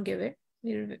usually don't give it.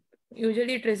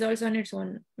 Usually it resolves on its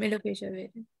own, Miller-Fisher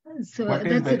variant. So what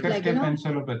is Baker-Stiff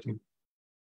encephalopathy?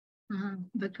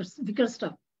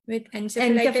 Baker-Stiff. With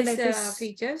encephalitis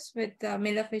features with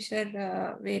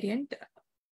Miller-Fisher variant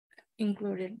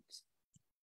included.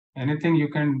 Anything you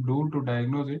can do to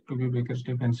diagnose it to be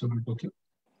Baker-Stiff encephalopathy?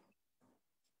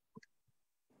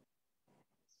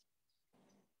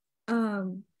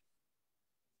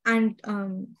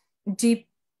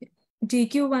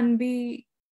 GQ1B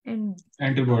and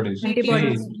antibodies.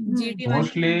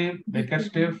 Mostly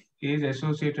Baker-Stiff is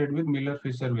associated with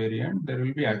Miller-Fisher variant. There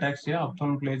will be ataxia,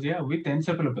 ophthalmoplegia with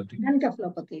encephalopathy.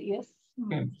 Encephalopathy, yes.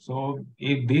 Okay. So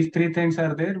if these three things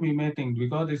are there, we may think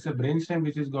because it's a brainstem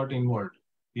which is got involved.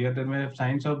 Here there may have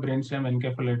signs of brainstem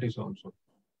encephalitis also.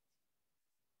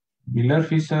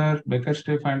 Miller-Fisher,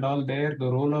 Baker-Stiff and all there,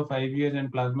 the role of IVS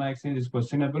and plasma exchange is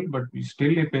questionable, but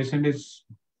still if patient is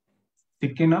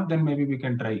thick enough, then maybe we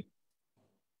can try.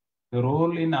 The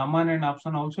role in Aman and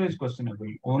Apson also is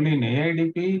questionable. Only in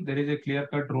AIDP, there is a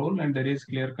clear-cut role and there is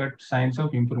clear-cut signs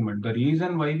of improvement. The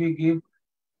reason why we give,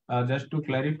 just to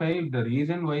clarify, the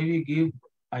reason why we give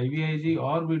IVIG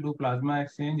or we do plasma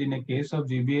exchange in a case of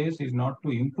GBS is not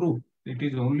to improve. It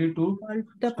is only to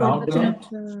stop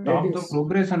the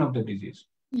progression of the disease.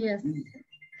 Yes.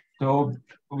 So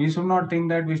we should not think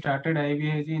that we started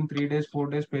IVIG in 3 days, 4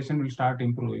 days, patient will start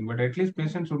improving. But at least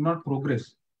patient should not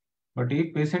progress. But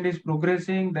if patient is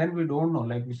progressing, then we don't know.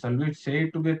 Like, shall we say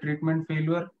it to be a treatment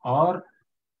failure or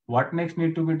what next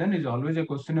need to be done is always a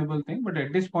questionable thing. But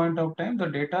at this point of time, the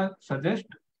data suggests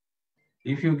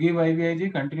if you give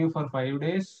IVIG, continue for 5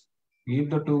 days, give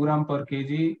the 2 gram per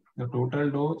kg, the total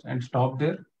dose and stop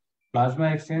there.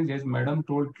 Plasma exchange, as madam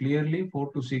told clearly,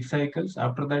 4 to 6 cycles.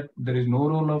 After that, there is no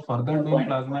role of further doing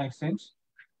plasma exchange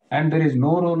and there is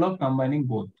no role of combining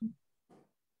both.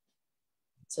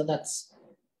 So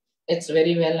it's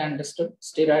very well understood.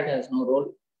 Steroid has no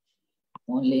role,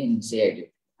 only in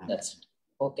CID. That's it.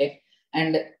 Okay.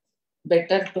 And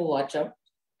better to watch out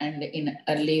and in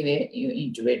early way, you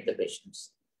intubate the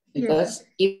patients. Because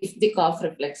if the cough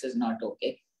reflex is not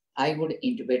okay, I would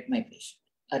intubate my patient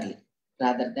early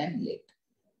rather than late.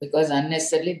 Because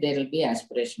unnecessarily there will be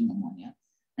aspiration pneumonia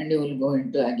and you will go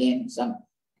into again some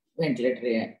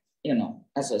ventilatory,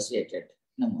 associated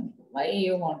pneumonia. Why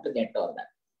you want to get all that?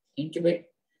 Intubate.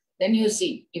 Then you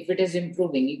see if it is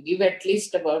improving, you give at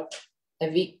least about a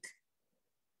week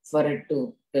for it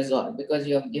to resolve because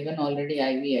you have given already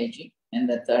IVIG in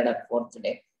the 3rd or 4th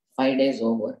day, 5 days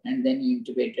over, and then you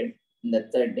intubated in the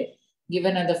 3rd day. Give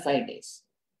another 5 days.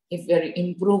 If you are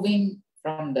improving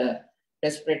from the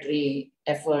respiratory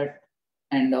effort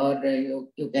and or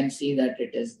you can see that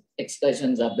it is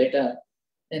excursions are better,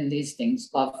 then these things,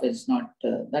 cough is not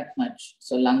that much,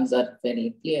 so lungs are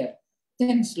very clear,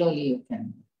 then slowly you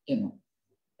can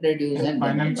reduce. Any and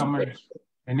final comments?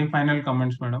 Any final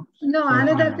comments, madam? No,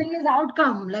 another thing is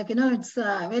outcome. It's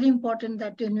very important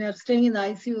that when we are staying in the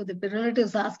ICU, the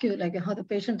relatives ask you how the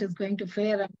patient is going to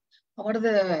fare and what are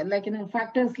the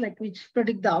factors which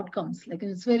predict the outcomes.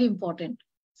 It's very important.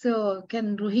 So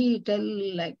can Ruhi tell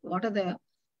what are the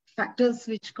factors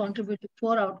which contribute to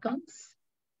poor outcomes?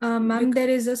 Ma'am, there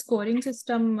is a scoring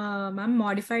system, ma'am,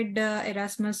 modified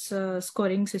Erasmus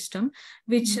scoring system,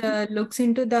 which looks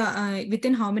into the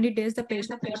within how many days the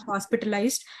patient is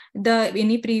hospitalized,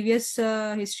 any previous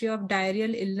history of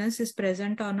diarrheal illness is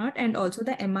present or not, and also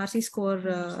the MRC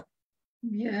score.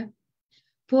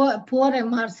 Poor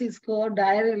MRC score,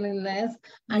 diarrheal illness,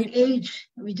 and age,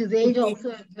 which is age also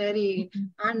is very,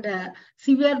 and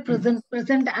severe present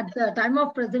at the time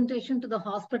of presentation to the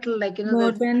hospital,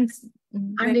 more than,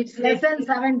 and it's less than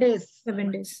 7 days. 7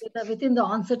 days. Within the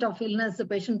onset of illness, the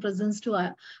patient presents to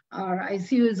our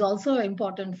ICU is also an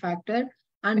important factor,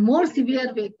 and more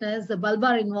severe weakness, the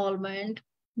bulbar involvement,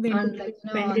 and the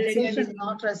patient is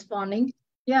not responding.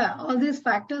 Yeah, all these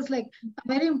factors are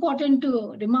very important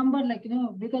to remember,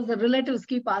 because the relatives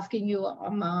keep asking you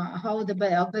how is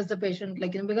the patient,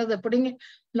 because they're putting a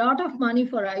lot of money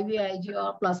for IVIG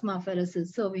or plasmapheresis.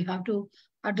 So we have to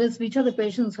address which are the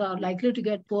patients who are likely to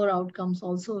get poor outcomes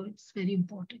also. It's very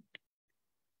important.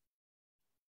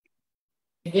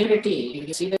 Severity,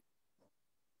 you see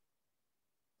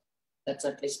that's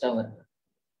at least our,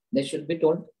 they should be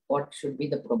told what should be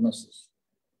the prognosis.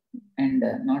 And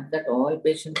not that all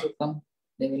patients who come,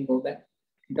 they will go back.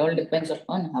 It all depends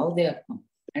upon how they have come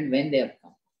and when they have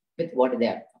come, with what they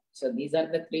have come. So these are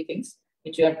the three things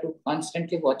which you have to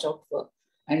constantly watch out for.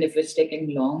 And if it's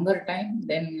taking longer time,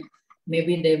 then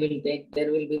maybe there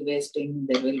will be wasting,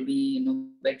 there will be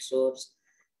bed sores.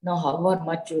 Now, however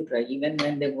much you try, even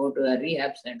when they go to a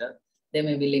rehab center, they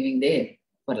may be living there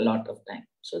for a lot of time.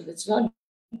 So that's all.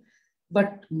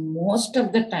 But most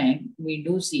of the time, we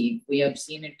do see, we have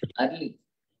seen it early,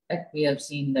 that we have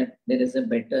seen that there is a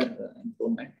better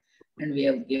improvement, and we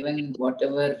have given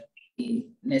whatever the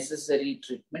necessary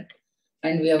treatment,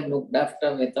 and we have looked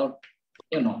after without,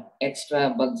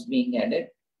 extra bugs being added,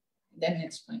 then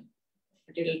it's fine.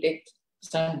 But it will take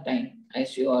some time,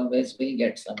 as you always will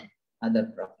get some other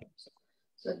problems.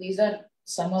 So these are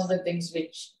some of the things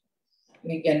which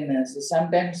we can see.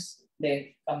 Sometimes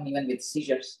they come even with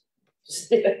seizures.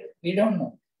 We don't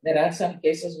know. There are some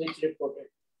cases which reported.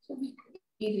 So we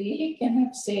really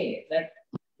cannot say that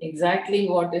exactly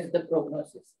what is the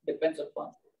prognosis. Depends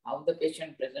upon how the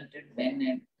patient presented when,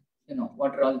 and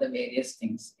what are all the various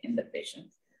things in the patient,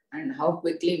 and how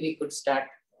quickly we could start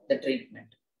the treatment,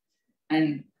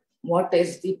 and what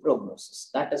is the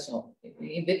prognosis. That is all.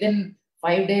 Within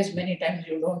 5 days, many times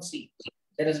you don't see.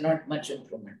 There is not much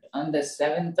improvement. On the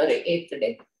 7th or 8th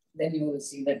day, then you will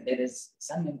see that there is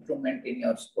some improvement in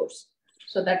your scores.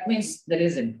 So that means there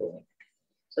is improvement.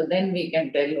 So then we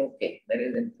can tell, okay, there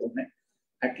is improvement.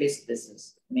 At least this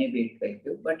is, maybe it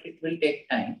will do, but it will take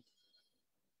time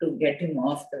to get him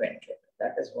off the ventilator.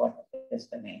 That is what is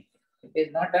the main. If he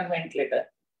is not on ventilator,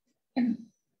 then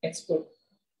it's good.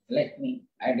 Like me,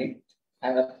 I didn't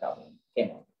have a problem,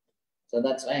 came out. So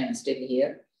that's why I'm still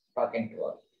here talking to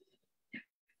all.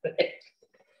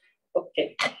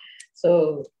 Okay.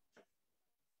 So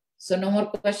no more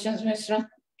questions, Misra?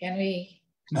 Can we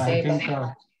say I think,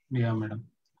 yeah, madam.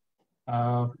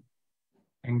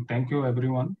 And thank you,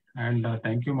 everyone. And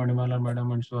thank you, Manimala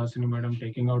madam and Suhasini madam,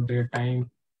 taking out their time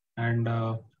and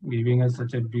giving us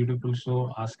such a beautiful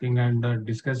show, asking and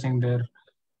discussing their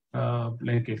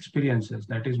experiences.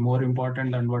 That is more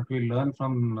important than what we learn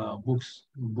from books.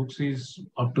 Books is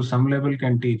up to some level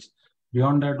can teach.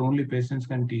 Beyond that, only patients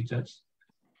can teach us.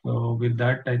 So with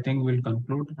that, I think we'll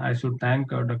conclude. I should thank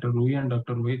Dr. Ruhi and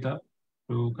Dr. Rohita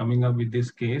to coming up with this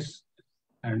case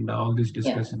and all this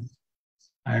discussion.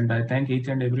 Yeah. And I thank each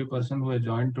and every person who has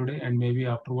joined today, and maybe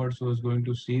afterwards who is going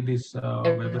to see this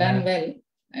webinar. Done well,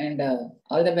 and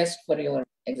all the best for your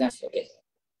exams. Okay.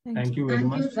 Thank you very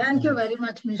much. Thank you very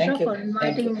much, Misra, for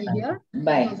inviting me here.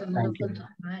 Bye. It was a wonderful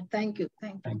time. Thank you.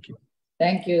 Thank you.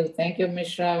 Thank you,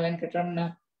 Misra,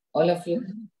 Venkat, all of you.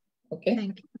 Okay.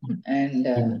 Thank you.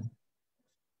 And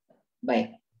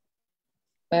bye.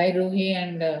 Bye, Ruhi,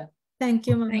 and thank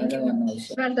you, Mama. Other one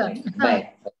also. Well done.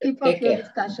 Bye. Keep up your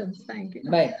discussions. Thank you.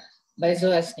 Bye. Bye,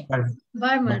 Suhasini. Bye.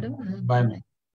 Bye, madam. Bye, madam.